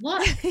telling me,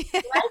 look, life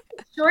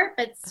is short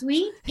but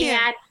sweet,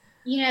 and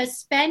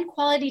spend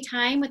quality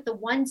time with the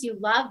ones you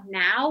love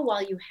now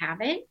while you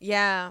have it.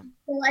 Yeah.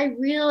 So I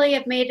really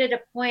have made it a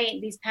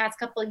point these past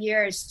couple of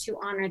years to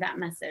honor that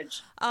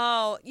message.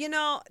 Oh,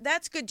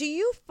 that's good. Do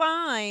you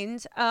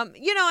find, and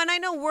I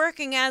know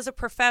working as a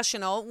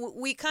professional,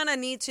 we kind of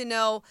need to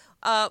know,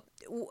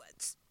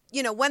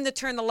 when to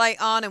turn the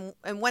light on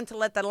and when to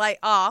let the light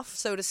off,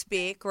 so to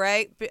speak,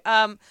 right?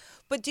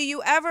 But do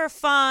you ever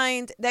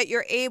find that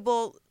you're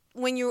able,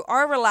 when you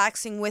are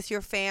relaxing with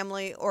your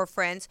family or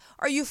friends,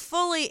 are you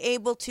fully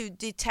able to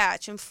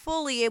detach and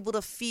fully able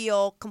to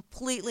feel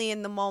completely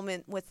in the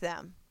moment with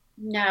them?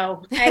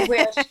 No, I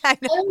wish. I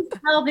always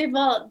tell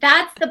people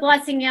that's the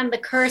blessing and the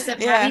curse of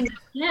having this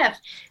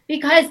gift,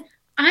 because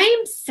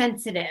I'm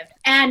sensitive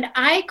and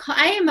I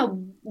am a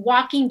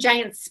walking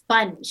giant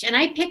sponge, and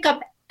I pick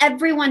up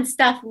everyone's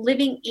stuff,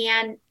 living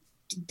and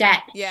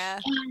dead. Yeah.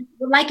 And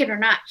like it or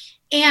not.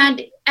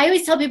 And I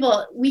always tell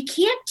people, we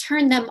can't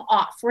turn them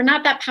off. We're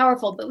not that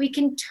powerful, but we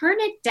can turn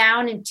it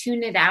down and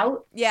tune it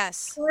out.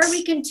 Yes. Or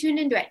we can tune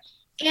into it.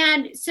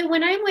 And so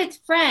when I'm with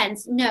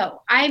friends,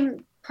 no,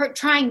 I'm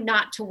trying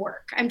not to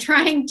work. I'm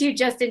trying to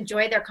just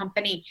enjoy their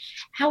company.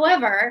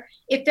 However,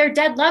 if their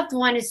dead loved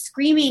one is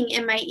screaming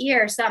in my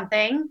ear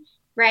something,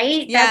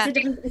 right? Yeah. That's a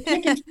different, you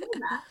can't control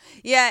that.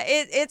 Yeah,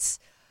 it's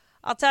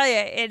I'll tell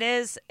you,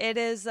 it's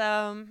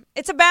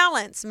a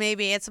balance,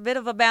 maybe. It's a bit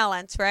of a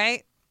balance,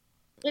 right?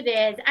 It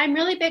is. I'm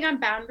really big on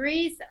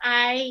boundaries.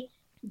 I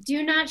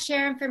do not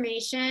share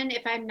information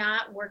if I'm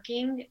not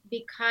working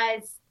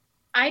because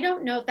I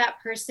don't know if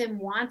that person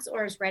wants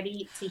or is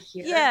ready to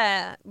hear.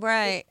 Yeah,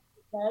 right.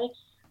 Okay.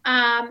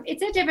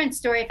 It's a different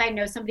story if I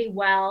know somebody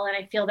well and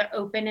I feel they're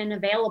open and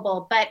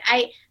available, but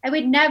I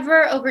would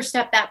never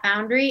overstep that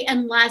boundary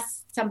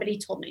unless somebody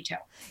told me to.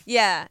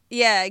 Yeah,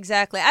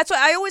 exactly. That's what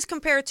I always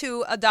compare it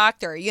to a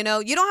doctor. You know,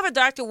 you don't have a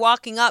doctor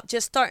walking up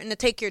just starting to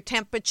take your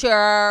temperature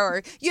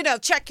or,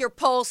 check your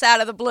pulse out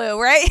of the blue,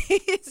 right?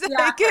 It's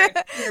like,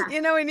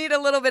 Yeah. we need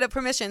a little bit of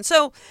permission.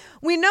 So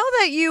we know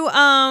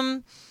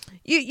that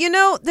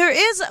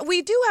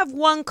we do have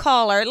one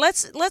caller.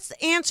 Let's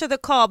answer the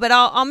call, but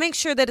I'll make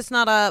sure that it's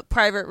not a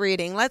private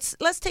reading. Let's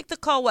take the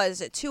call. What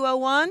is it?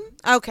 201?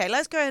 Okay,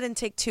 let's go ahead and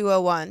take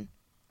 201.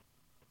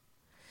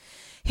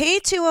 Hey,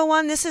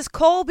 201, this is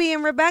Colby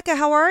and Rebecca.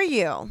 How are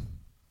you?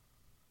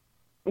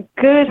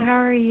 Good. How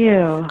are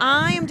you?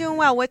 I am doing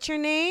well. What's your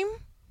name?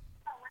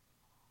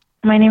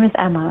 My name is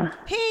Emma.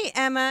 Hey,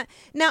 Emma.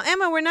 Now,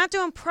 Emma, we're not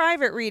doing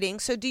private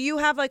readings, so do you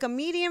have like a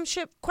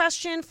mediumship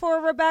question for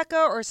Rebecca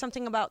or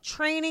something about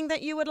training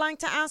that you would like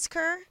to ask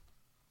her?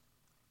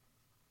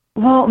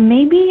 Well,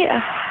 maybe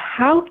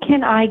how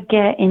can I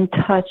get in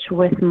touch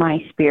with my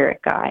spirit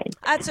guides?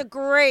 That's a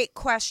great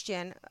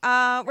question.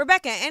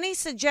 Rebecca, any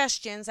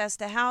suggestions as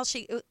to how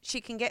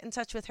she can get in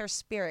touch with her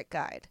spirit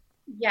guide?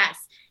 Yes.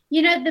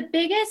 The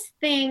biggest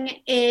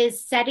thing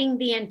is setting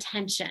the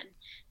intention.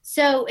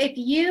 So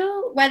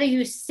whether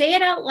you say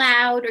it out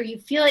loud or you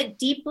feel it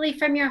deeply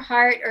from your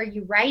heart or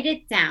you write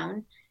it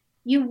down,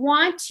 you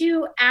want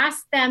to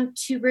ask them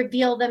to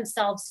reveal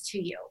themselves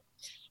to you.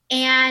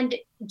 And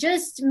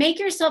just make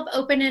yourself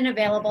open and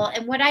available.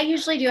 And what I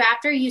usually do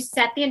after you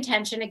set the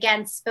intention,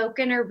 again,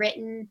 spoken or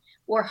written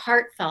or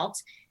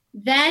heartfelt,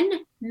 then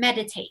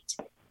meditate.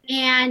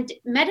 And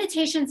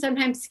meditation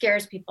sometimes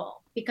scares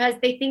people because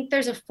they think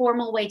there's a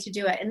formal way to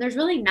do it. And there's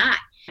really not.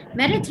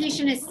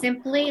 Meditation is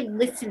simply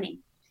listening.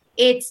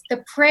 It's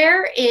the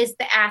prayer is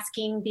the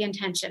asking the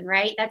intention,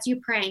 right? That's you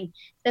praying.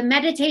 The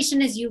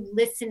meditation is you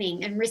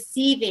listening and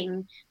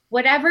receiving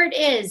whatever it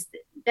is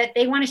that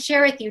they want to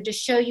share with you to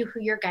show you who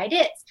your guide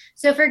is.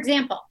 So for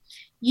example,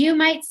 you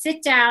might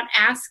sit down,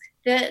 ask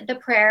the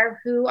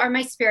prayer, who are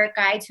my spirit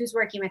guides, who's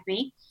working with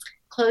me,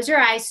 close your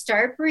eyes,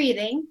 start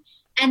breathing,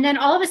 and then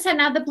all of a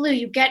sudden out of the blue,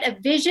 you get a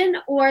vision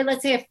or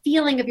let's say a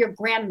feeling of your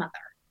grandmother,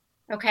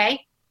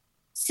 okay?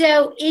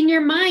 So in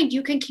your mind,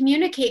 you can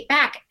communicate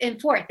back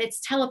and forth. It's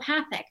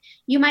telepathic.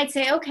 You might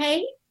say,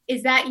 okay,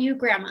 is that you,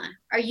 Grandma?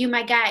 Are you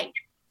my guide?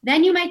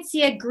 Then you might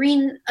see a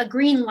green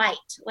light,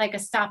 like a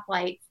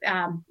stoplight,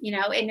 and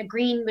a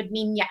green would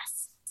mean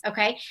yes.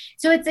 Okay.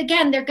 So it's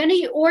again,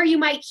 or you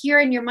might hear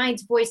in your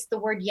mind's voice the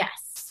word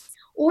yes,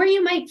 or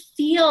you might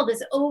feel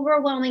this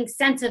overwhelming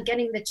sense of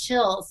getting the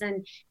chills.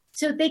 And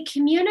so they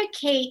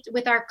communicate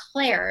with our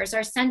clairs,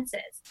 our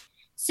senses.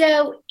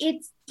 So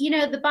it's,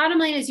 the bottom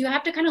line is you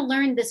have to kind of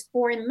learn this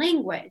foreign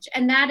language.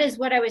 And that is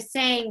what I was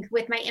saying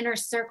with my inner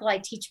circle. I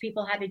teach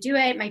people how to do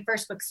it. My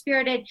first book,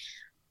 Spirited.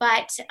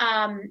 But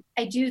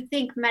I do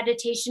think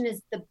meditation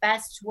is the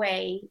best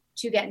way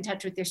to get in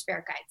touch with your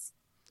spirit guides.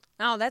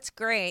 Oh, that's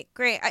great.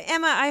 Great.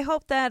 Emma, I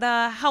hope that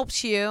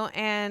helps you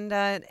and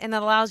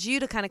allows you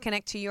to kind of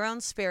connect to your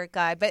own spirit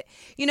guide. But,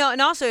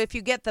 and also if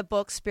you get the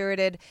book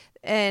Spirited,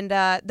 and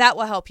that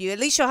will help you. At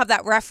least you'll have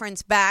that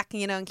reference back,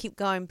 and keep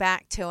going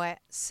back to it.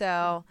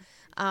 So,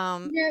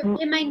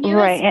 in my newest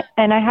right.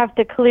 And I have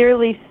to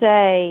clearly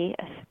say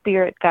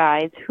spirit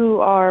guides. Who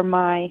are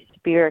my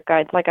spirit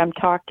guides? Like I'm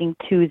talking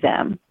to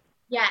them.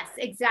 Yes,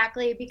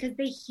 exactly. Because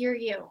they hear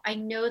you. I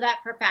know that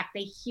for a fact.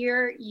 They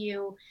hear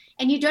you.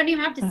 And you don't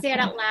even have to say it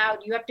out loud.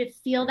 You have to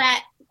feel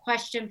that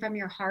question from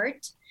your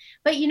heart.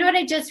 But you know what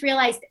I just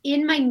realized?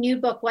 In my new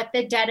book, What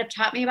the Dead Have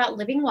Taught Me About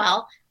Living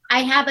Well,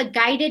 I have a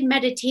guided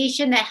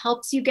meditation that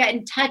helps you get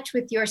in touch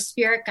with your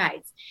spirit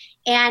guides.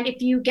 And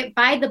if you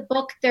buy the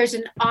book, there's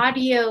an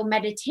audio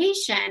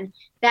meditation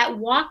that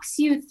walks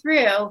you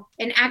through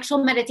an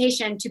actual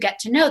meditation to get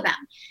to know them.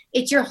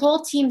 It's your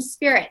whole team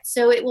spirit.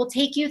 So it will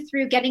take you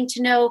through getting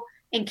to know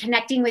and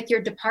connecting with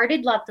your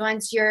departed loved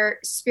ones, your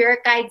spirit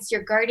guides,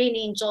 your guardian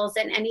angels,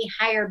 and any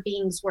higher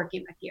beings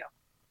working with you.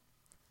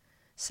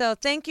 So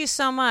thank you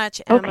so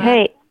much, Emma.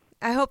 Okay.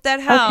 I hope that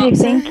helps. Okay,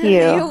 thank you.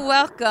 You're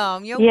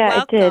welcome. You're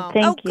welcome. It did.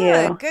 Thank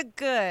you.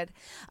 Good.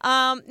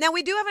 Now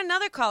we do have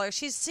another caller.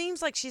 She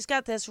seems like she's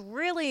got this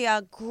really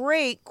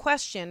great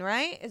question,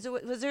 right? So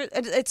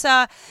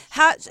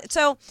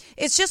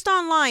it's just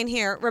online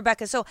here,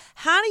 Rebecca. So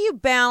how do you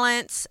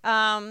balance?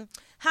 Now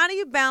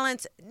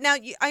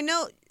I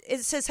know it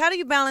says how do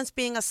you balance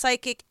being a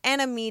psychic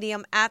and a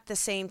medium at the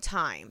same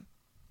time?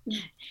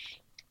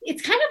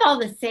 It's kind of all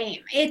the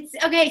same. It's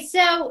okay.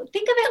 So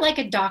think of it like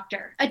a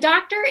doctor. A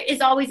doctor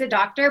is always a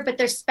doctor, but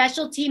their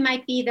specialty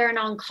might be they're an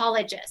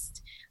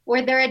oncologist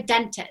or they're a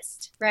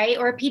dentist, right?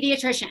 Or a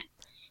pediatrician.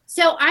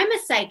 So I'm a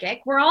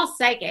psychic. We're all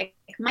psychic.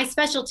 my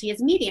specialty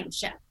is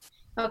mediumship.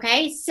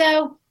 Okay.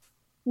 So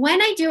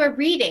when I do a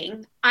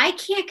reading, I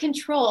can't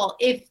control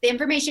if the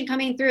information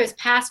coming through is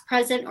past,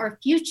 present, or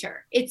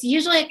future. It's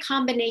usually a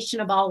combination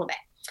of all of it.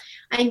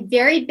 I'm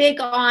very big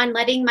on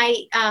letting my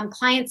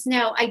clients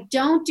know I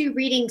don't do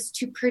readings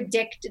to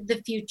predict the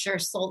future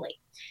solely.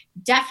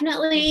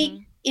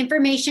 Definitely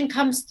information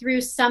comes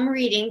through some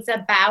readings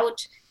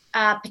about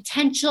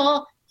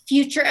potential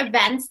future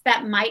events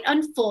that might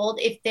unfold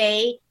if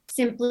they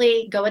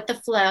simply go with the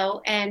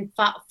flow and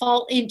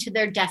fall into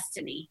their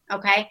destiny.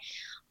 Okay.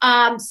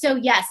 So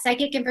yes,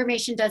 psychic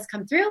information does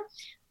come through,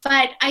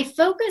 but I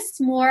focus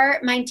more,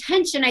 my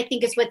intention, I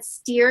think, is what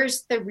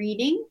steers the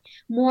reading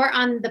more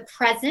on the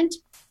present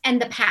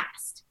and the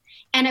past.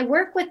 And I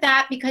work with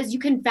that because you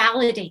can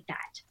validate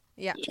that.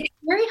 Yeah. It's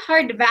very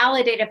hard to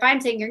validate if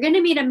I'm saying you're going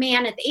to meet a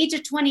man at the age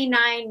of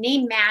 29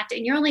 named Matt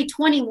and you're only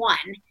 21,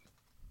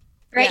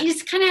 right? Yeah. You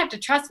just kind of have to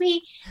trust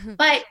me.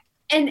 But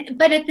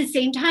at the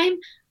same time,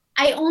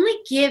 I only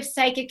give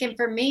psychic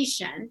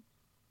information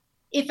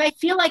if I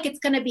feel like it's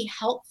going to be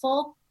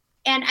helpful.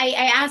 And I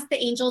ask the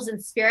angels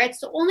and spirits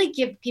to only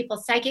give people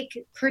psychic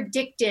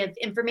predictive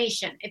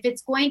information if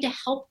it's going to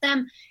help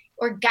them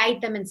or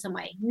guide them in some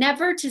way,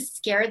 never to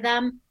scare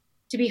them,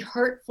 to be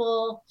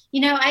hurtful.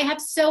 You know, I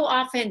have so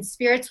often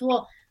spirits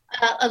will,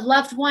 a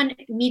loved one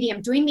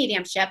medium doing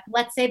mediumship,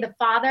 let's say the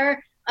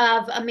father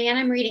of a man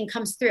I'm reading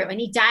comes through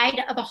and he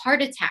died of a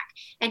heart attack.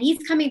 And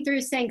he's coming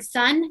through saying,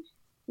 son,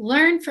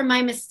 learn from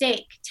my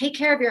mistake. Take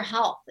care of your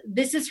health.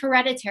 This is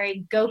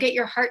hereditary. Go get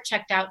your heart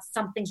checked out.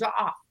 Something's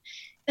off.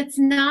 That's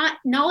not,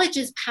 knowledge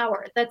is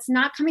power. That's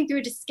not coming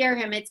through to scare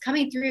him. It's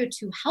coming through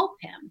to help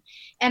him.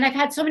 And I've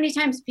had so many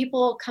times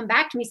people come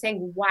back to me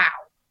saying, wow,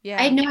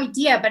 I had no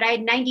idea, but I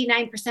had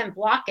 99%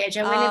 blockage.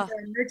 I went in for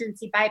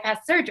emergency bypass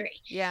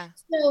surgery. Yeah.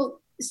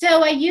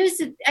 So I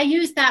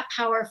use that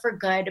power for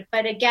good.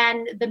 But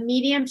again, the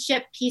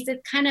mediumship piece,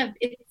 it's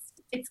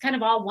kind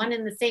of all one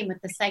and the same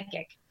with the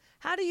psychic.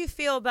 How do you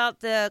feel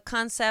about the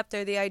concept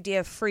or the idea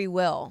of free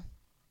will?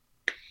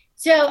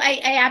 So I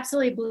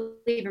absolutely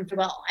believe in free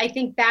will. I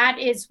think that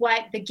is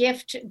what the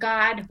gift,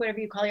 God, whatever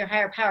you call your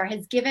higher power,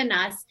 has given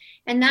us.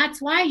 And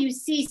that's why you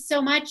see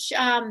so much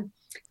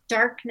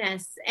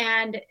darkness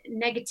and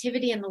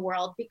negativity in the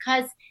world,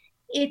 because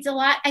it's a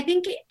lot. I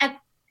think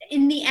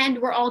in the end,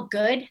 we're all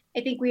good.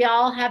 I think we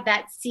all have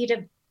that seed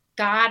of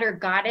God or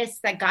goddess,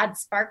 that God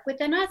spark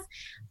within us,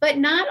 but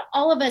not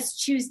all of us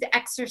choose to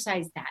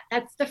exercise that.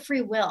 That's the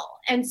free will.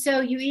 And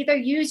so you either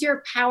use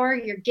your power,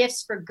 your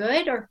gifts for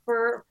good or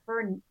for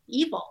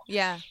evil.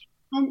 Yeah.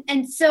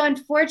 And so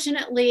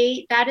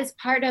unfortunately, that is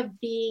part of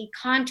the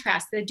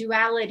contrast, the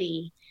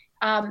duality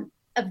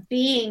of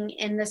being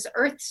in this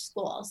earth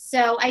school.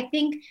 So I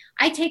think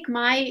I take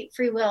my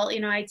free will,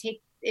 I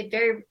take it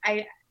very,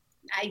 I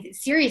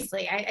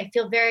seriously, I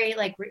feel very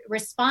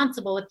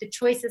responsible with the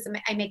choices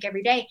I make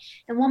every day.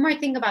 And one more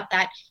thing about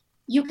that,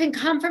 you can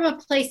come from a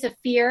place of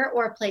fear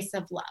or a place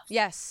of love.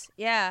 Yes.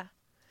 Yeah.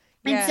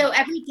 And so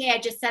every day I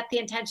just set the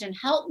intention,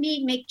 help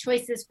me make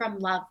choices from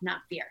love,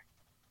 not fear.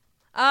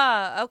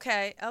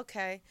 Okay.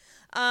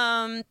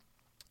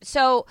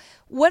 So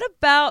what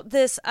about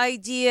this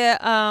idea,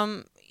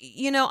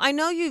 I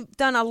know you've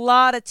done a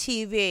lot of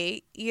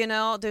TV,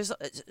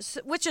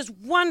 which is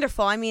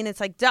wonderful. I mean, it's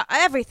like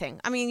everything.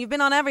 I mean, you've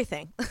been on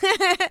everything.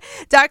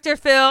 Dr.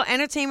 Phil,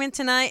 Entertainment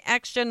Tonight,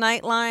 Extra,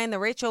 Nightline, The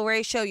Rachel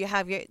Ray Show. You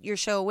have your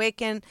show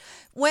Awaken.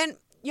 When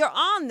you're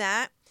on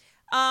that,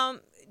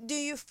 do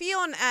you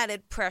feel an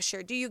added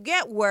pressure? Do you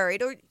get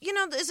worried? Or,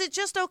 is it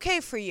just okay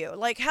for you?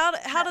 Like, how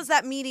does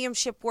that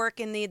mediumship work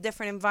in the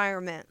different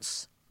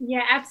environments?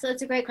 Yeah, absolutely.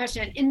 It's a great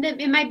question.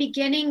 In my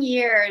beginning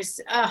years,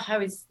 I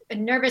was a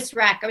nervous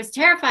wreck. I was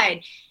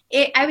terrified.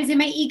 I was in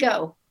my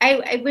ego.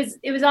 It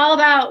was all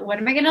about, what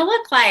am I going to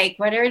look like?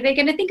 What are they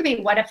going to think of me?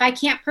 What if I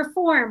can't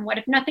perform? What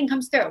if nothing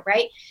comes through?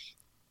 Right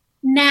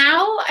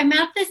now, I'm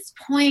at this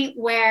point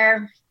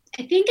where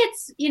I think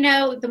it's,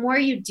 the more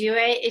you do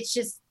it, it's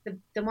just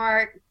the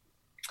more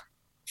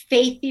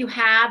faith you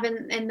have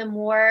and the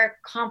more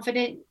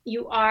confident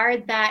you are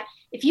that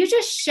if you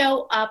just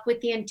show up with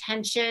the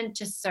intention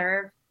to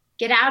serve,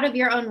 get out of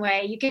your own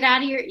way, you get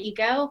out of your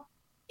ego,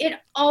 it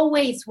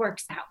always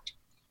works out.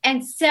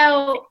 And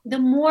so the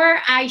more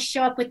I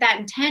show up with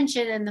that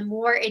intention and the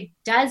more it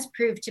does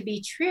prove to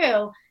be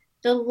true,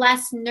 the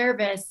less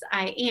nervous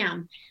I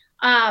am.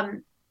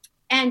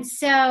 And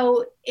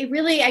so it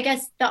really, I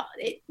guess,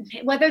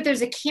 whether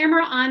there's a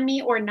camera on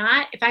me or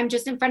not, if I'm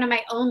just in front of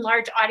my own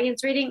large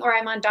audience reading or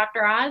I'm on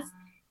Dr. Oz,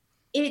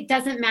 it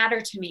doesn't matter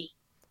to me.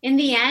 In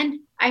the end,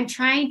 I'm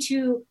trying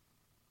to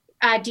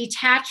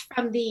detach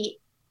from the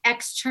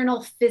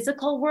external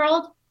physical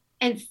world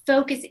and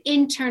focus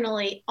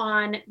internally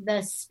on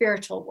the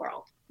spiritual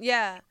world.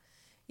 Yeah.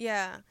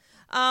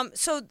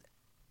 So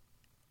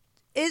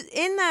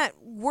in that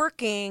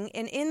working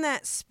and in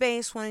that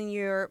space when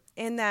you're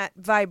in that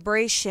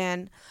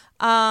vibration,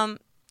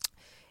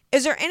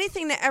 is there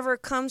anything that ever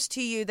comes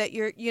to you that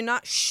you're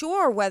not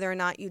sure whether or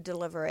not you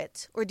deliver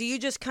it? Or do you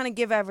just kind of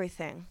give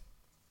everything?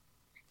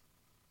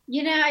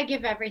 I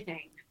give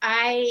everything.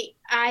 I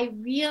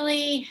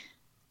really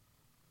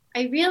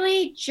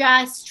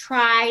just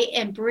try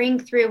and bring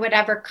through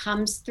whatever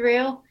comes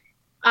through.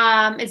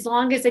 As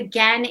long as,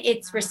 again,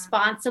 it's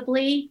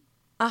responsibly.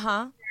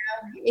 Uh-huh.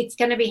 It's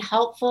going to be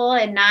helpful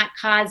and not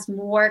cause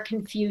more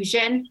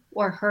confusion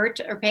or hurt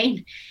or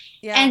pain.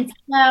 Yeah. And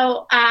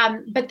so,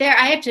 but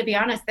I have to be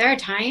honest, there are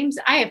times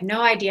I have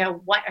no idea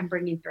what I'm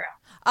bringing through.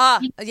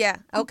 Yeah.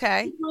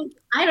 Okay.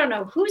 I don't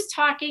know who's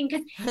talking,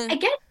 because I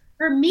guess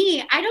for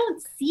me, I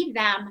don't see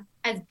them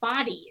as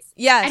bodies.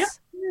 Yes. I don't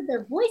hear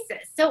their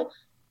voices. So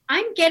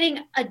I'm getting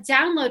a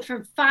download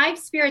from 5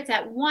 spirits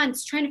at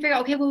once, trying to figure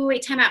out, okay,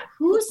 wait, time out.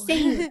 Who's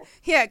saying this?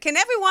 Yeah. Can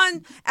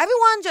everyone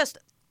just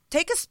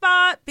take a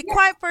spot, be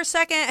quiet for a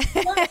second.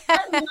 And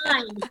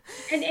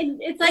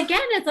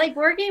it's like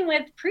working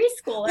with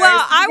preschoolers.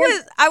 Well,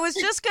 I was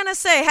just going to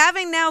say,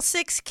 having now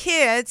 6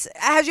 kids,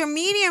 has your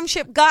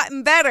mediumship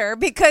gotten better?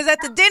 Because at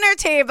the dinner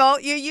table,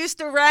 you're used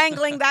to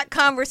wrangling that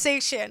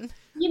conversation.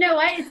 You know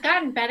what? It's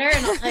gotten better,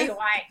 and I'll tell you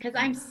why. Because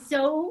I'm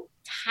so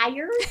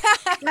tired.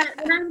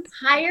 When I'm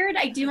tired,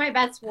 I do my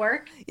best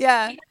work.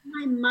 Yeah.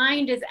 My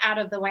mind is out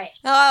of the way.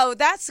 Oh,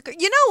 that's,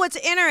 what's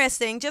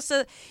interesting,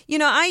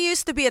 I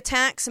used to be a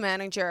tax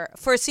manager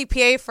for a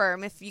CPA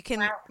firm, if you can,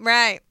 wow.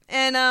 Right.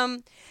 And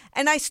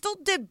I still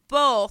did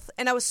both,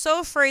 and I was so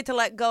afraid to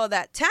let go of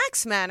that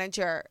tax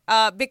manager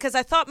because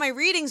I thought my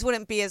readings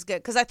wouldn't be as good,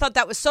 because I thought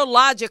that was so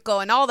logical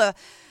and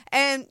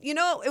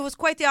it was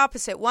quite the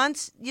opposite.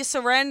 Once you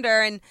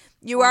surrender and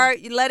you are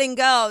letting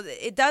go,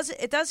 it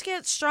does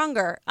get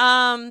stronger.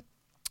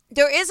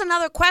 There is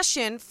another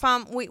question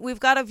we've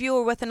got a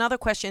viewer with another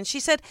question. She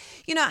said,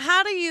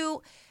 how do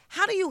you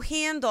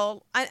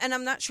handle, and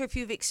I'm not sure if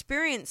you've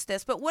experienced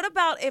this, but what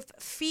about if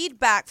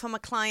feedback from a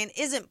client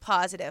isn't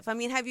positive? I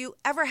mean, have you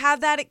ever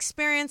had that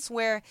experience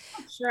where?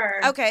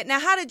 Sure. Okay. Now,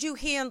 how did you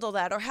handle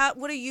that? Or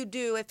what do you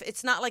do if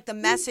it's not like the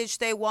message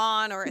they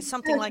want or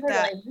something like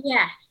that?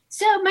 Yeah.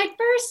 So my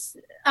first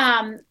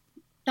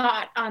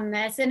thought on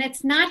this, and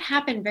it's not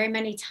happened very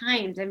many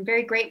times, I'm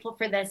very grateful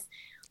for this.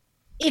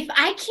 If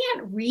I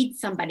can't read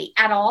somebody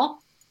at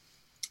all,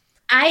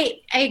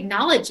 I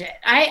acknowledge it.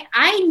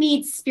 I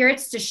need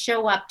spirits to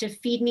show up to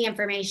feed me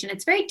information.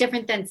 It's very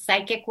different than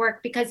psychic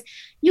work, because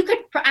you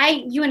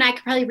and I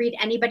could probably read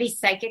anybody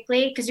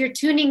psychically, because you're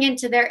tuning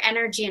into their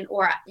energy and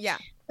aura. Yeah.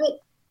 But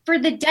for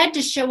the dead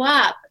to show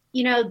up,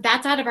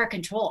 that's out of our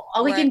control.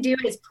 All we can do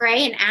is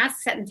pray and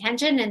ask, set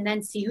intention, and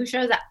then see who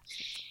shows up.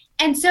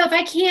 And so if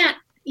I can't,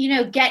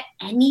 get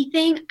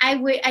anything,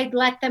 I'd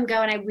let them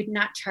go, and I would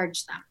not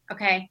charge them.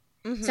 Okay.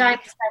 Mm-hmm. So I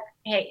said,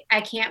 hey,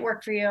 I can't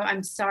work for you.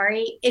 I'm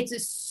sorry.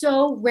 It's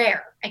so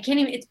rare.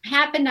 It's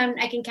happened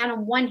I can count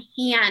on one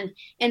hand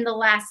in the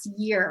last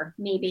year,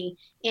 maybe,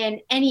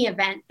 in any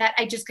event that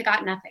I just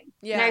got nothing.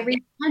 Yeah. And I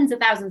read tons of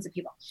thousands of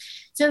people.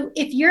 So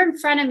if you're in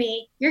front of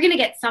me, you're going to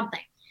get something.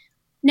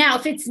 Now,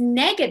 if it's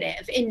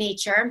negative in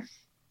nature,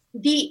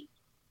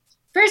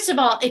 first of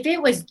all, if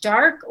it was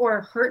dark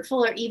or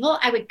hurtful or evil,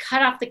 I would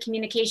cut off the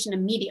communication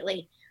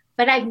immediately.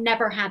 But I've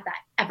never had that,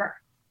 ever.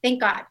 Thank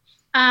God.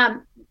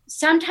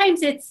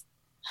 Sometimes it's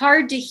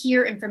hard to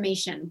hear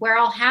information where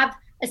I'll have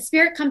a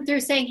spirit come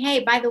through saying,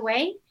 hey, by the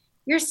way,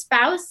 your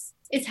spouse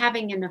is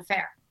having an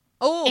affair.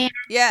 Oh, and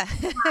yeah.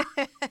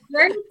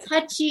 Very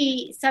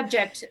touchy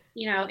subject,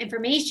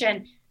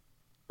 information.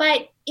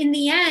 But in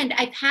the end,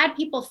 I've had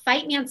people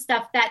fight me on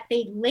stuff that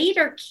they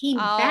later came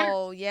back.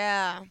 Oh,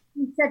 yeah.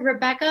 And said,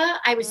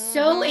 Rebecca, I was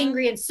so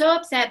angry and so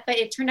upset, but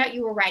it turned out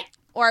you were right.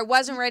 Or I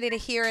wasn't ready to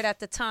hear it at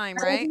the time,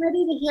 right? I wasn't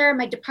ready to hear.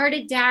 My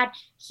departed dad,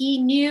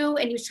 he knew,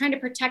 and he was trying to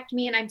protect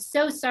me, and I'm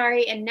so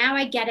sorry, and now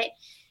I get it.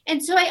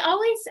 And so I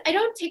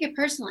don't take it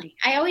personally.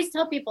 I always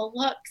tell people,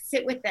 look,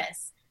 sit with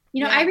this.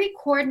 I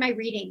record my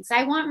readings.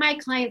 I want my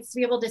clients to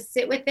be able to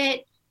sit with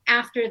it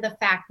after the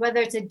fact,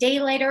 whether it's a day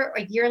later,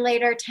 a year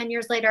later, 10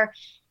 years later.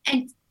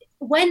 And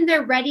when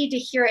they're ready to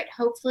hear it,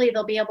 hopefully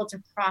they'll be able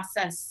to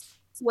process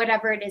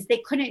whatever it is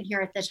they couldn't hear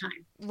at the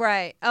time.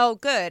 Right. Oh,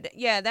 good.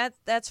 Yeah,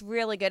 that's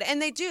really good.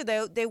 And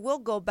they will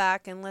go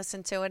back and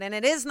listen to it. And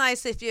it is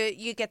nice if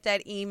you get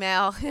that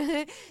email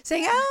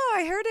saying, oh,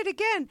 I heard it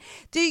again.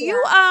 Do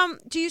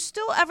you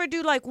still ever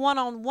do like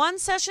one-on-one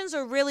sessions,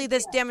 or really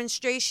this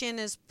demonstration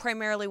is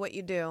primarily what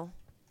you do?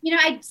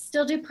 I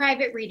still do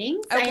private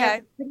readings. Okay. I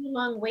have a pretty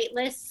long wait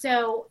list.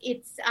 So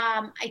it's,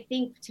 I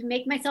think, to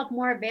make myself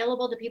more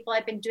available to people,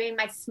 I've been doing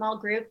my small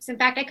groups. In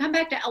fact, I come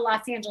back to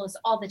Los Angeles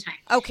all the time.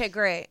 Okay,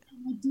 great.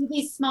 I do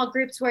these small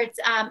groups where it's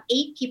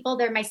 8 people.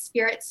 They're my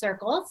spirit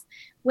circles,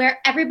 where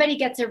everybody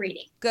gets a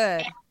reading.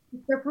 Good.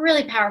 And they're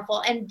really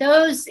powerful. And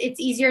those, it's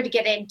easier to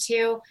get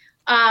into.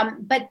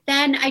 But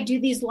then I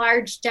do these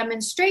large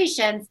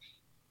demonstrations.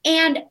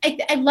 And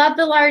I love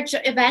the large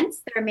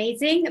events. They're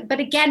amazing. But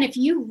again, if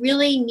you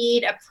really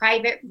need a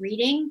private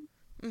reading,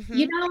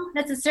 you don't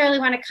necessarily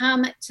want to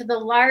come to the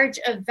large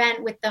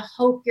event with the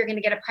hope you're going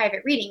to get a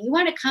private reading. You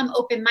want to come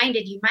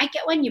open-minded. You might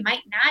get one, you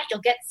might not.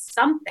 You'll get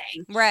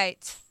something.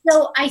 Right.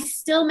 So I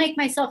still make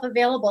myself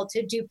available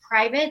to do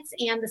privates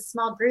and the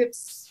small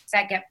groups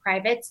that get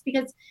privates,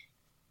 because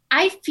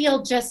I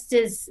feel just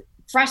as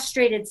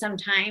frustrated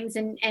sometimes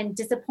and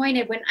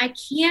disappointed when I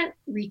can't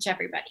reach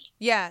everybody.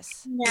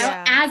 Yes.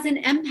 As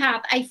an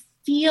empath, I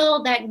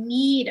feel that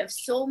need of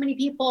so many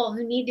people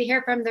who need to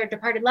hear from their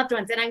departed loved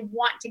ones, and I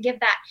want to give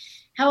that.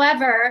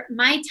 However,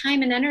 my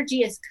time and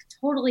energy is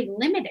totally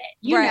limited.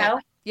 You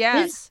know,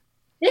 yes,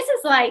 this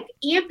is like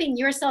amping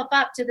yourself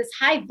up to this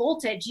high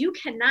voltage. You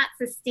cannot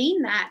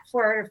sustain that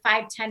for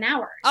 5-10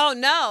 hours. Oh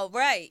no,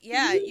 right?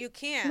 Yeah, you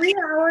can't. 3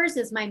 hours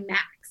is my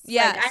max.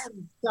 Yes, I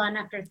am done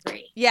after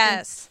 3.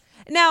 Yes.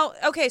 Now,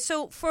 okay,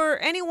 so for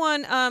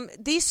anyone,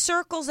 these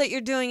circles that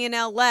you're doing in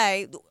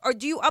LA, or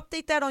do you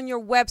update that on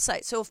your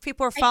website? So if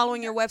people are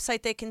following your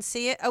website, they can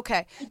see it?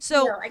 Okay,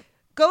 so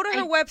go to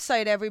her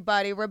website,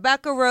 everybody,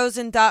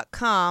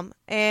 RebeccaRosen.com,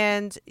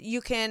 and you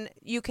can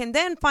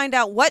then find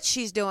out what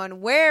she's doing,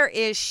 where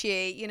is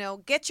she,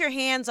 get your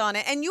hands on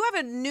it. And you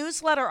have a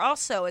newsletter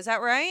also, is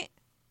that right?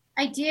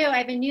 I do. I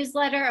have a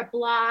newsletter, a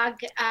blog.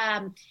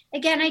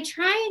 Again, I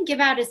try and give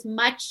out as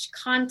much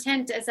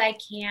content as I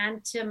can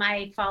to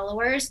my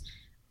followers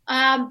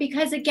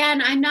because,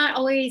 again, I'm not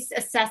always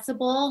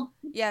accessible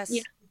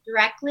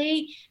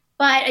directly,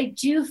 but I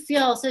do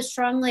feel so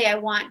strongly I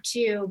want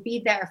to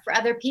be there for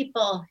other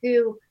people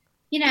who,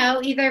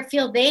 either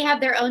feel they have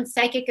their own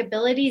psychic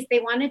abilities they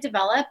want to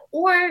develop,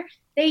 or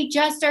they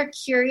just are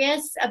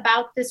curious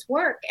about this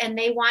work and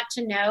they want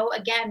to know,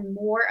 again,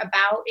 more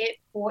about it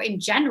in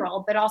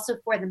general, but also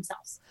for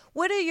themselves.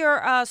 What are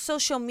your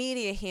social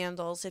media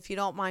handles, if you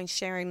don't mind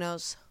sharing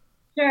those?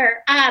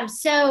 Sure.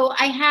 So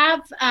I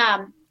have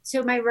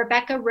my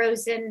Rebecca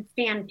Rosen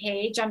fan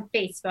page on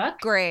Facebook.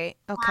 Great.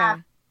 Okay.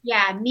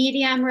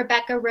 Medium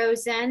Rebecca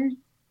Rosen,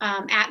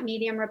 at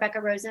Medium Rebecca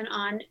Rosen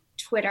on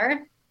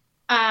Twitter.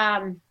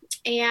 And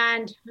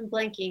I'm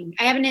blanking.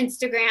 I have an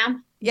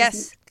Instagram.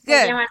 Yes.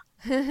 Good.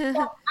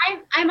 So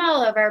I'm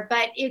all over,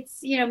 but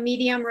it's,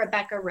 Medium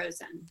Rebecca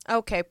Rosen.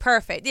 Okay,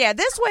 perfect. Yeah,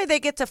 this way they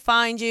get to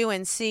find you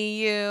and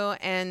see you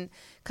and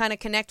kind of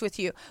connect with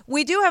you.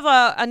 We do have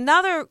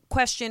another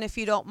question, if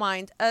you don't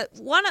mind.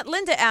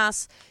 Linda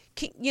asks,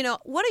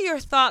 what are your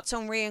thoughts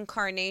on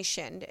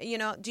reincarnation?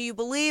 Do you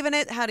believe in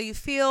it? How do you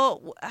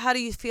feel? How do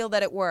you feel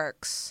that it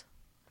works?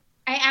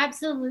 I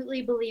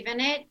absolutely believe in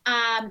it.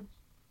 A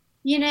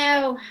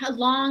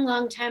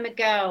long time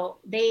ago,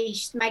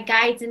 my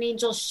guides and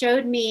angels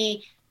showed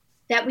me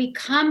that we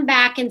come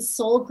back in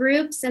soul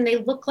groups and they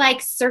look like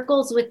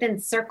circles within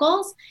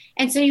circles.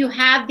 And so you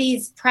have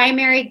these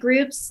primary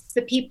groups,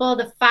 the people,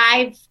 the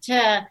 5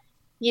 to,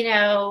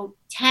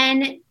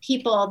 10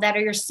 people that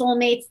are your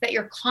soulmates that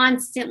you're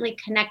constantly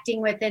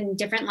connecting with in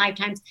different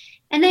lifetimes.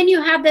 And then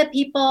you have the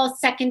people,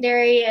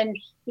 secondary and,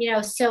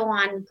 so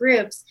on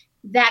groups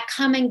that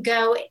come and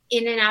go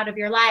in and out of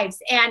your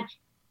lives. And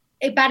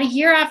about a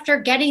year after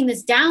getting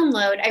this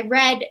download, I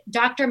read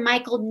Dr.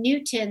 Michael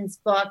Newton's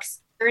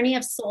books, Journey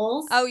of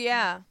Souls. Oh,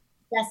 yeah.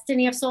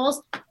 Destiny of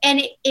Souls.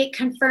 And it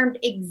confirmed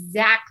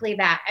exactly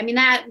that. I mean,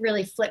 that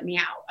really flipped me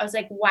out. I was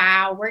like,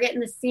 wow, we're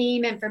getting the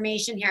same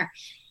information here.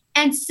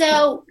 And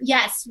so,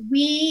 yes,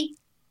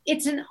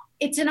 it's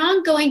an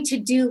ongoing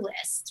to-do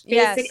list,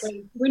 basically.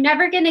 Yes. We're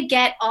never going to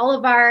get all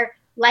of our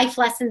life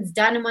lessons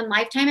done in one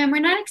lifetime, and we're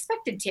not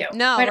expected to.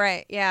 No,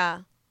 right,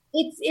 yeah.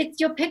 It's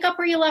you'll pick up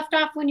where you left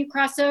off when you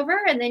cross over,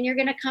 and then you're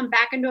going to come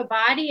back into a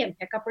body and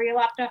pick up where you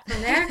left off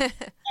from there.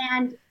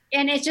 and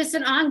it's just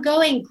an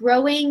ongoing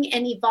growing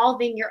and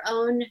evolving your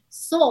own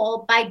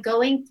soul by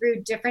going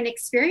through different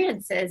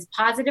experiences,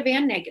 positive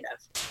and negative.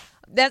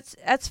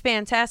 That's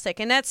fantastic,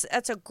 and that's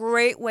a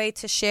great way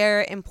to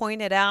share and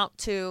point it out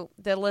to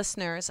the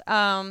listeners.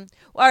 All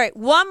right,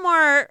 one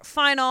more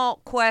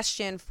final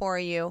question for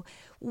you.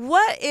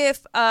 What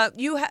if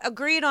you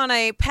agreed on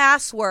a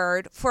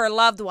password for a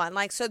loved one?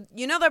 Like, so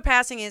they're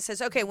passing and it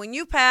says, okay, when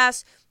you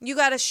pass, you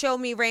got to show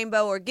me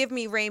rainbow or give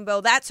me rainbow.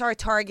 That's our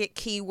target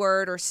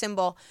keyword or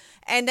symbol.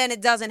 And then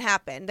it doesn't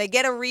happen. They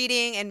get a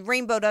reading and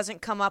rainbow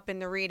doesn't come up in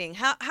the reading.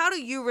 How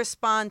do you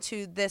respond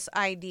to this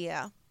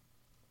idea?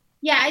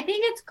 Yeah, I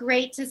think it's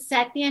great to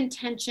set the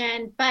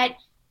intention, but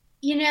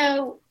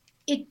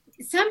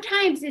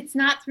sometimes it's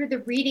not through the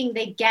reading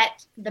they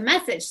get the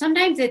message.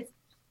 Sometimes it's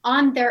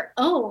on their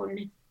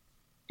own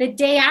the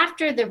day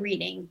after the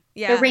reading.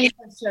 The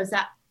rainbow shows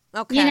up.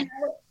 Okay.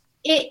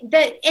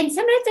 And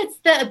sometimes it's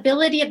the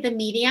ability of the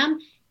medium.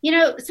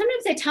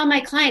 Sometimes I tell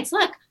my clients,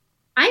 look,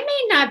 I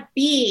may not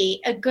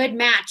be a good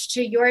match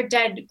to your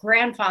dead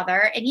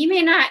grandfather, and he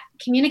may not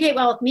communicate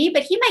well with me,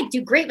 but he might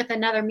do great with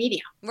another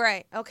medium.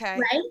 Right. Okay.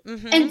 Right.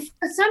 Mm-hmm. And so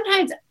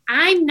sometimes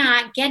I'm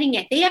not getting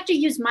it. They have to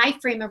use my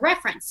frame of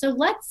reference. So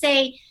let's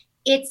say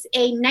it's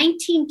a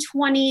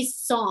 1920s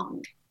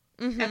song.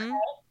 Mm-hmm. Okay?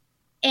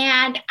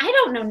 And I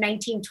don't know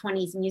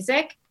 1920s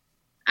music.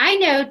 I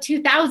know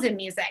 2000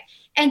 music.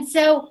 And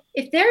so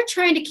if they're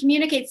trying to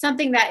communicate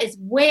something that is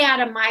way out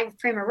of my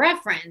frame of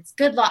reference,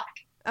 good luck.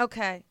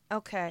 Okay.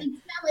 And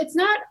so it's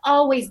not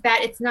always that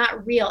it's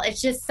not real.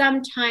 It's just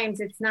sometimes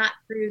it's not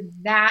through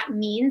that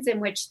means in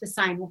which the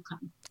sign will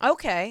come.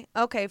 Okay.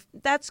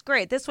 That's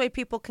great. This way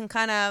people can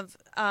kind of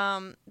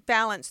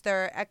balance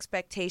their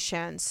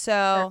expectations.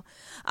 So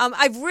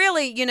I've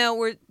really,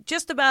 we're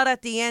just about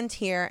at the end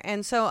here.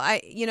 And so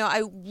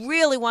I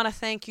really want to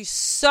thank you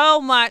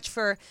so much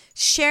for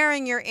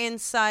sharing your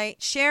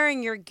insight,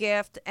 sharing your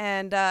gift.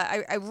 And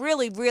I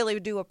really, really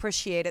do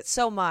appreciate it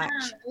so much.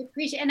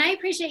 I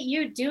appreciate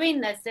you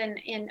doing this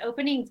and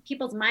opening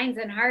people's minds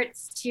and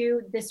hearts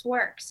to this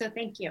work. So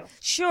thank you.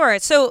 Sure.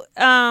 So,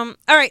 all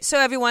right. So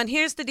everyone,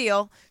 here's the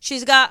deal.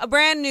 She's got a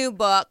brand new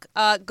book.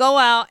 Go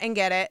out and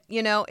get it.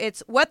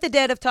 It's What the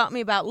Dead Have Taught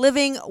Me About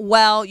Living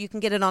Well. You can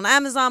get it on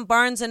Amazon,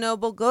 Barnes &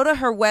 Noble. Go to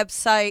her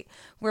website,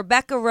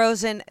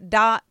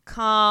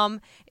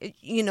 RebeccaRosen.com.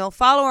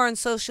 Follow her on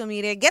social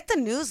media. Get the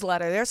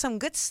newsletter. There's some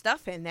good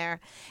stuff in there.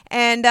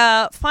 And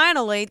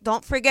finally,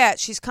 don't forget,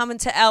 she's coming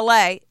to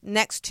LA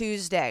next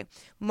Tuesday,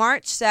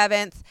 March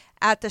 7th.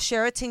 At the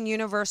Sheraton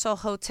Universal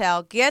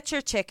Hotel. Get your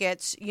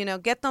tickets,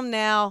 get them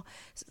now,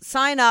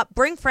 sign up,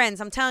 bring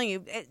friends. I'm telling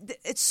you,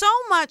 it's so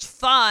much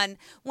fun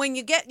when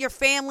you get your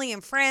family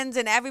and friends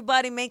and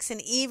everybody makes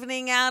an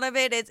evening out of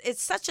it.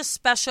 It's such a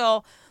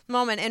special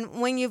moment.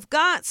 And when you've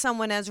got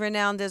someone as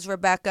renowned as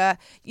Rebecca,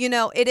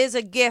 it is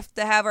a gift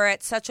to have her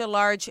at such a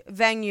large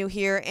venue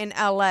here in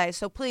LA.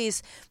 So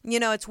please,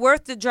 it's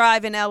worth the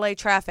drive in LA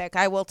traffic,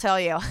 I will tell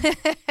you.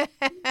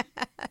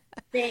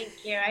 Thank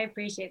you. I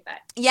appreciate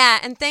that. Yeah,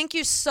 and thank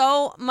you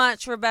so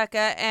much,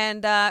 Rebecca.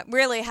 And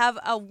really have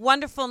a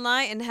wonderful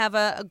night and have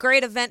a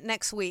great event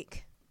next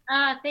week.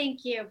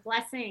 Thank you.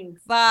 Blessings.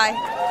 Bye.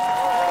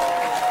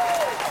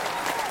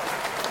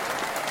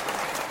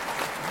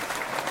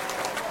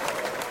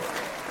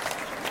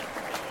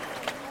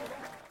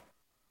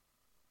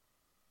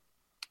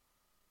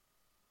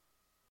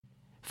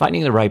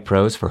 Finding the right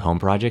pros for home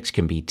projects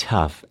can be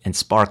tough and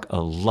spark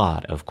a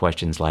lot of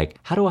questions like,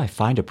 how do I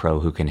find a pro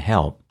who can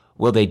help?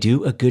 Will they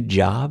do a good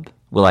job?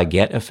 Will I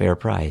get a fair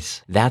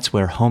price? That's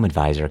where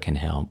HomeAdvisor can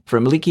help.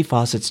 From leaky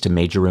faucets to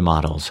major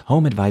remodels,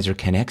 HomeAdvisor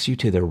connects you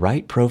to the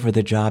right pro for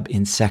the job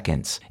in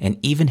seconds and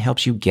even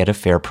helps you get a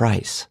fair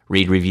price.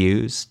 Read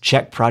reviews,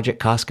 check project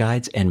cost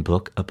guides, and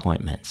book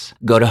appointments.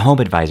 Go to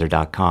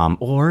HomeAdvisor.com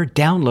or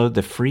download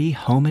the free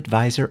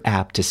HomeAdvisor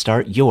app to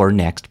start your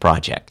next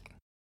project.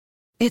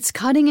 It's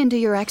cutting into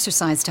your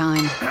exercise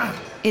time.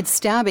 It's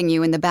stabbing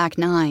you in the back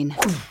nine.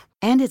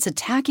 And it's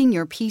attacking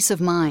your peace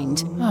of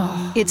mind.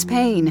 It's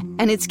pain,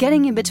 and it's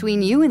getting in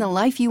between you and the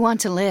life you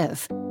want to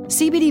live.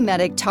 CBD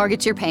Medic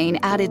targets your pain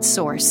at its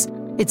source.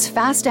 It's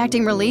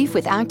fast-acting relief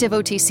with active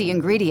OTC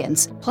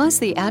ingredients, plus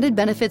the added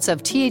benefits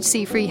of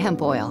THC-free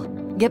hemp oil.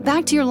 Get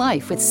back to your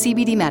life with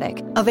CBD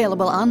Medic,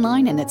 available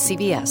online and at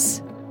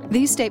CVS.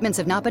 These statements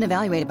have not been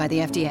evaluated by the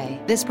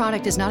FDA. This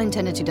product is not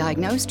intended to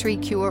diagnose,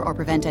 treat, cure, or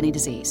prevent any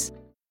disease.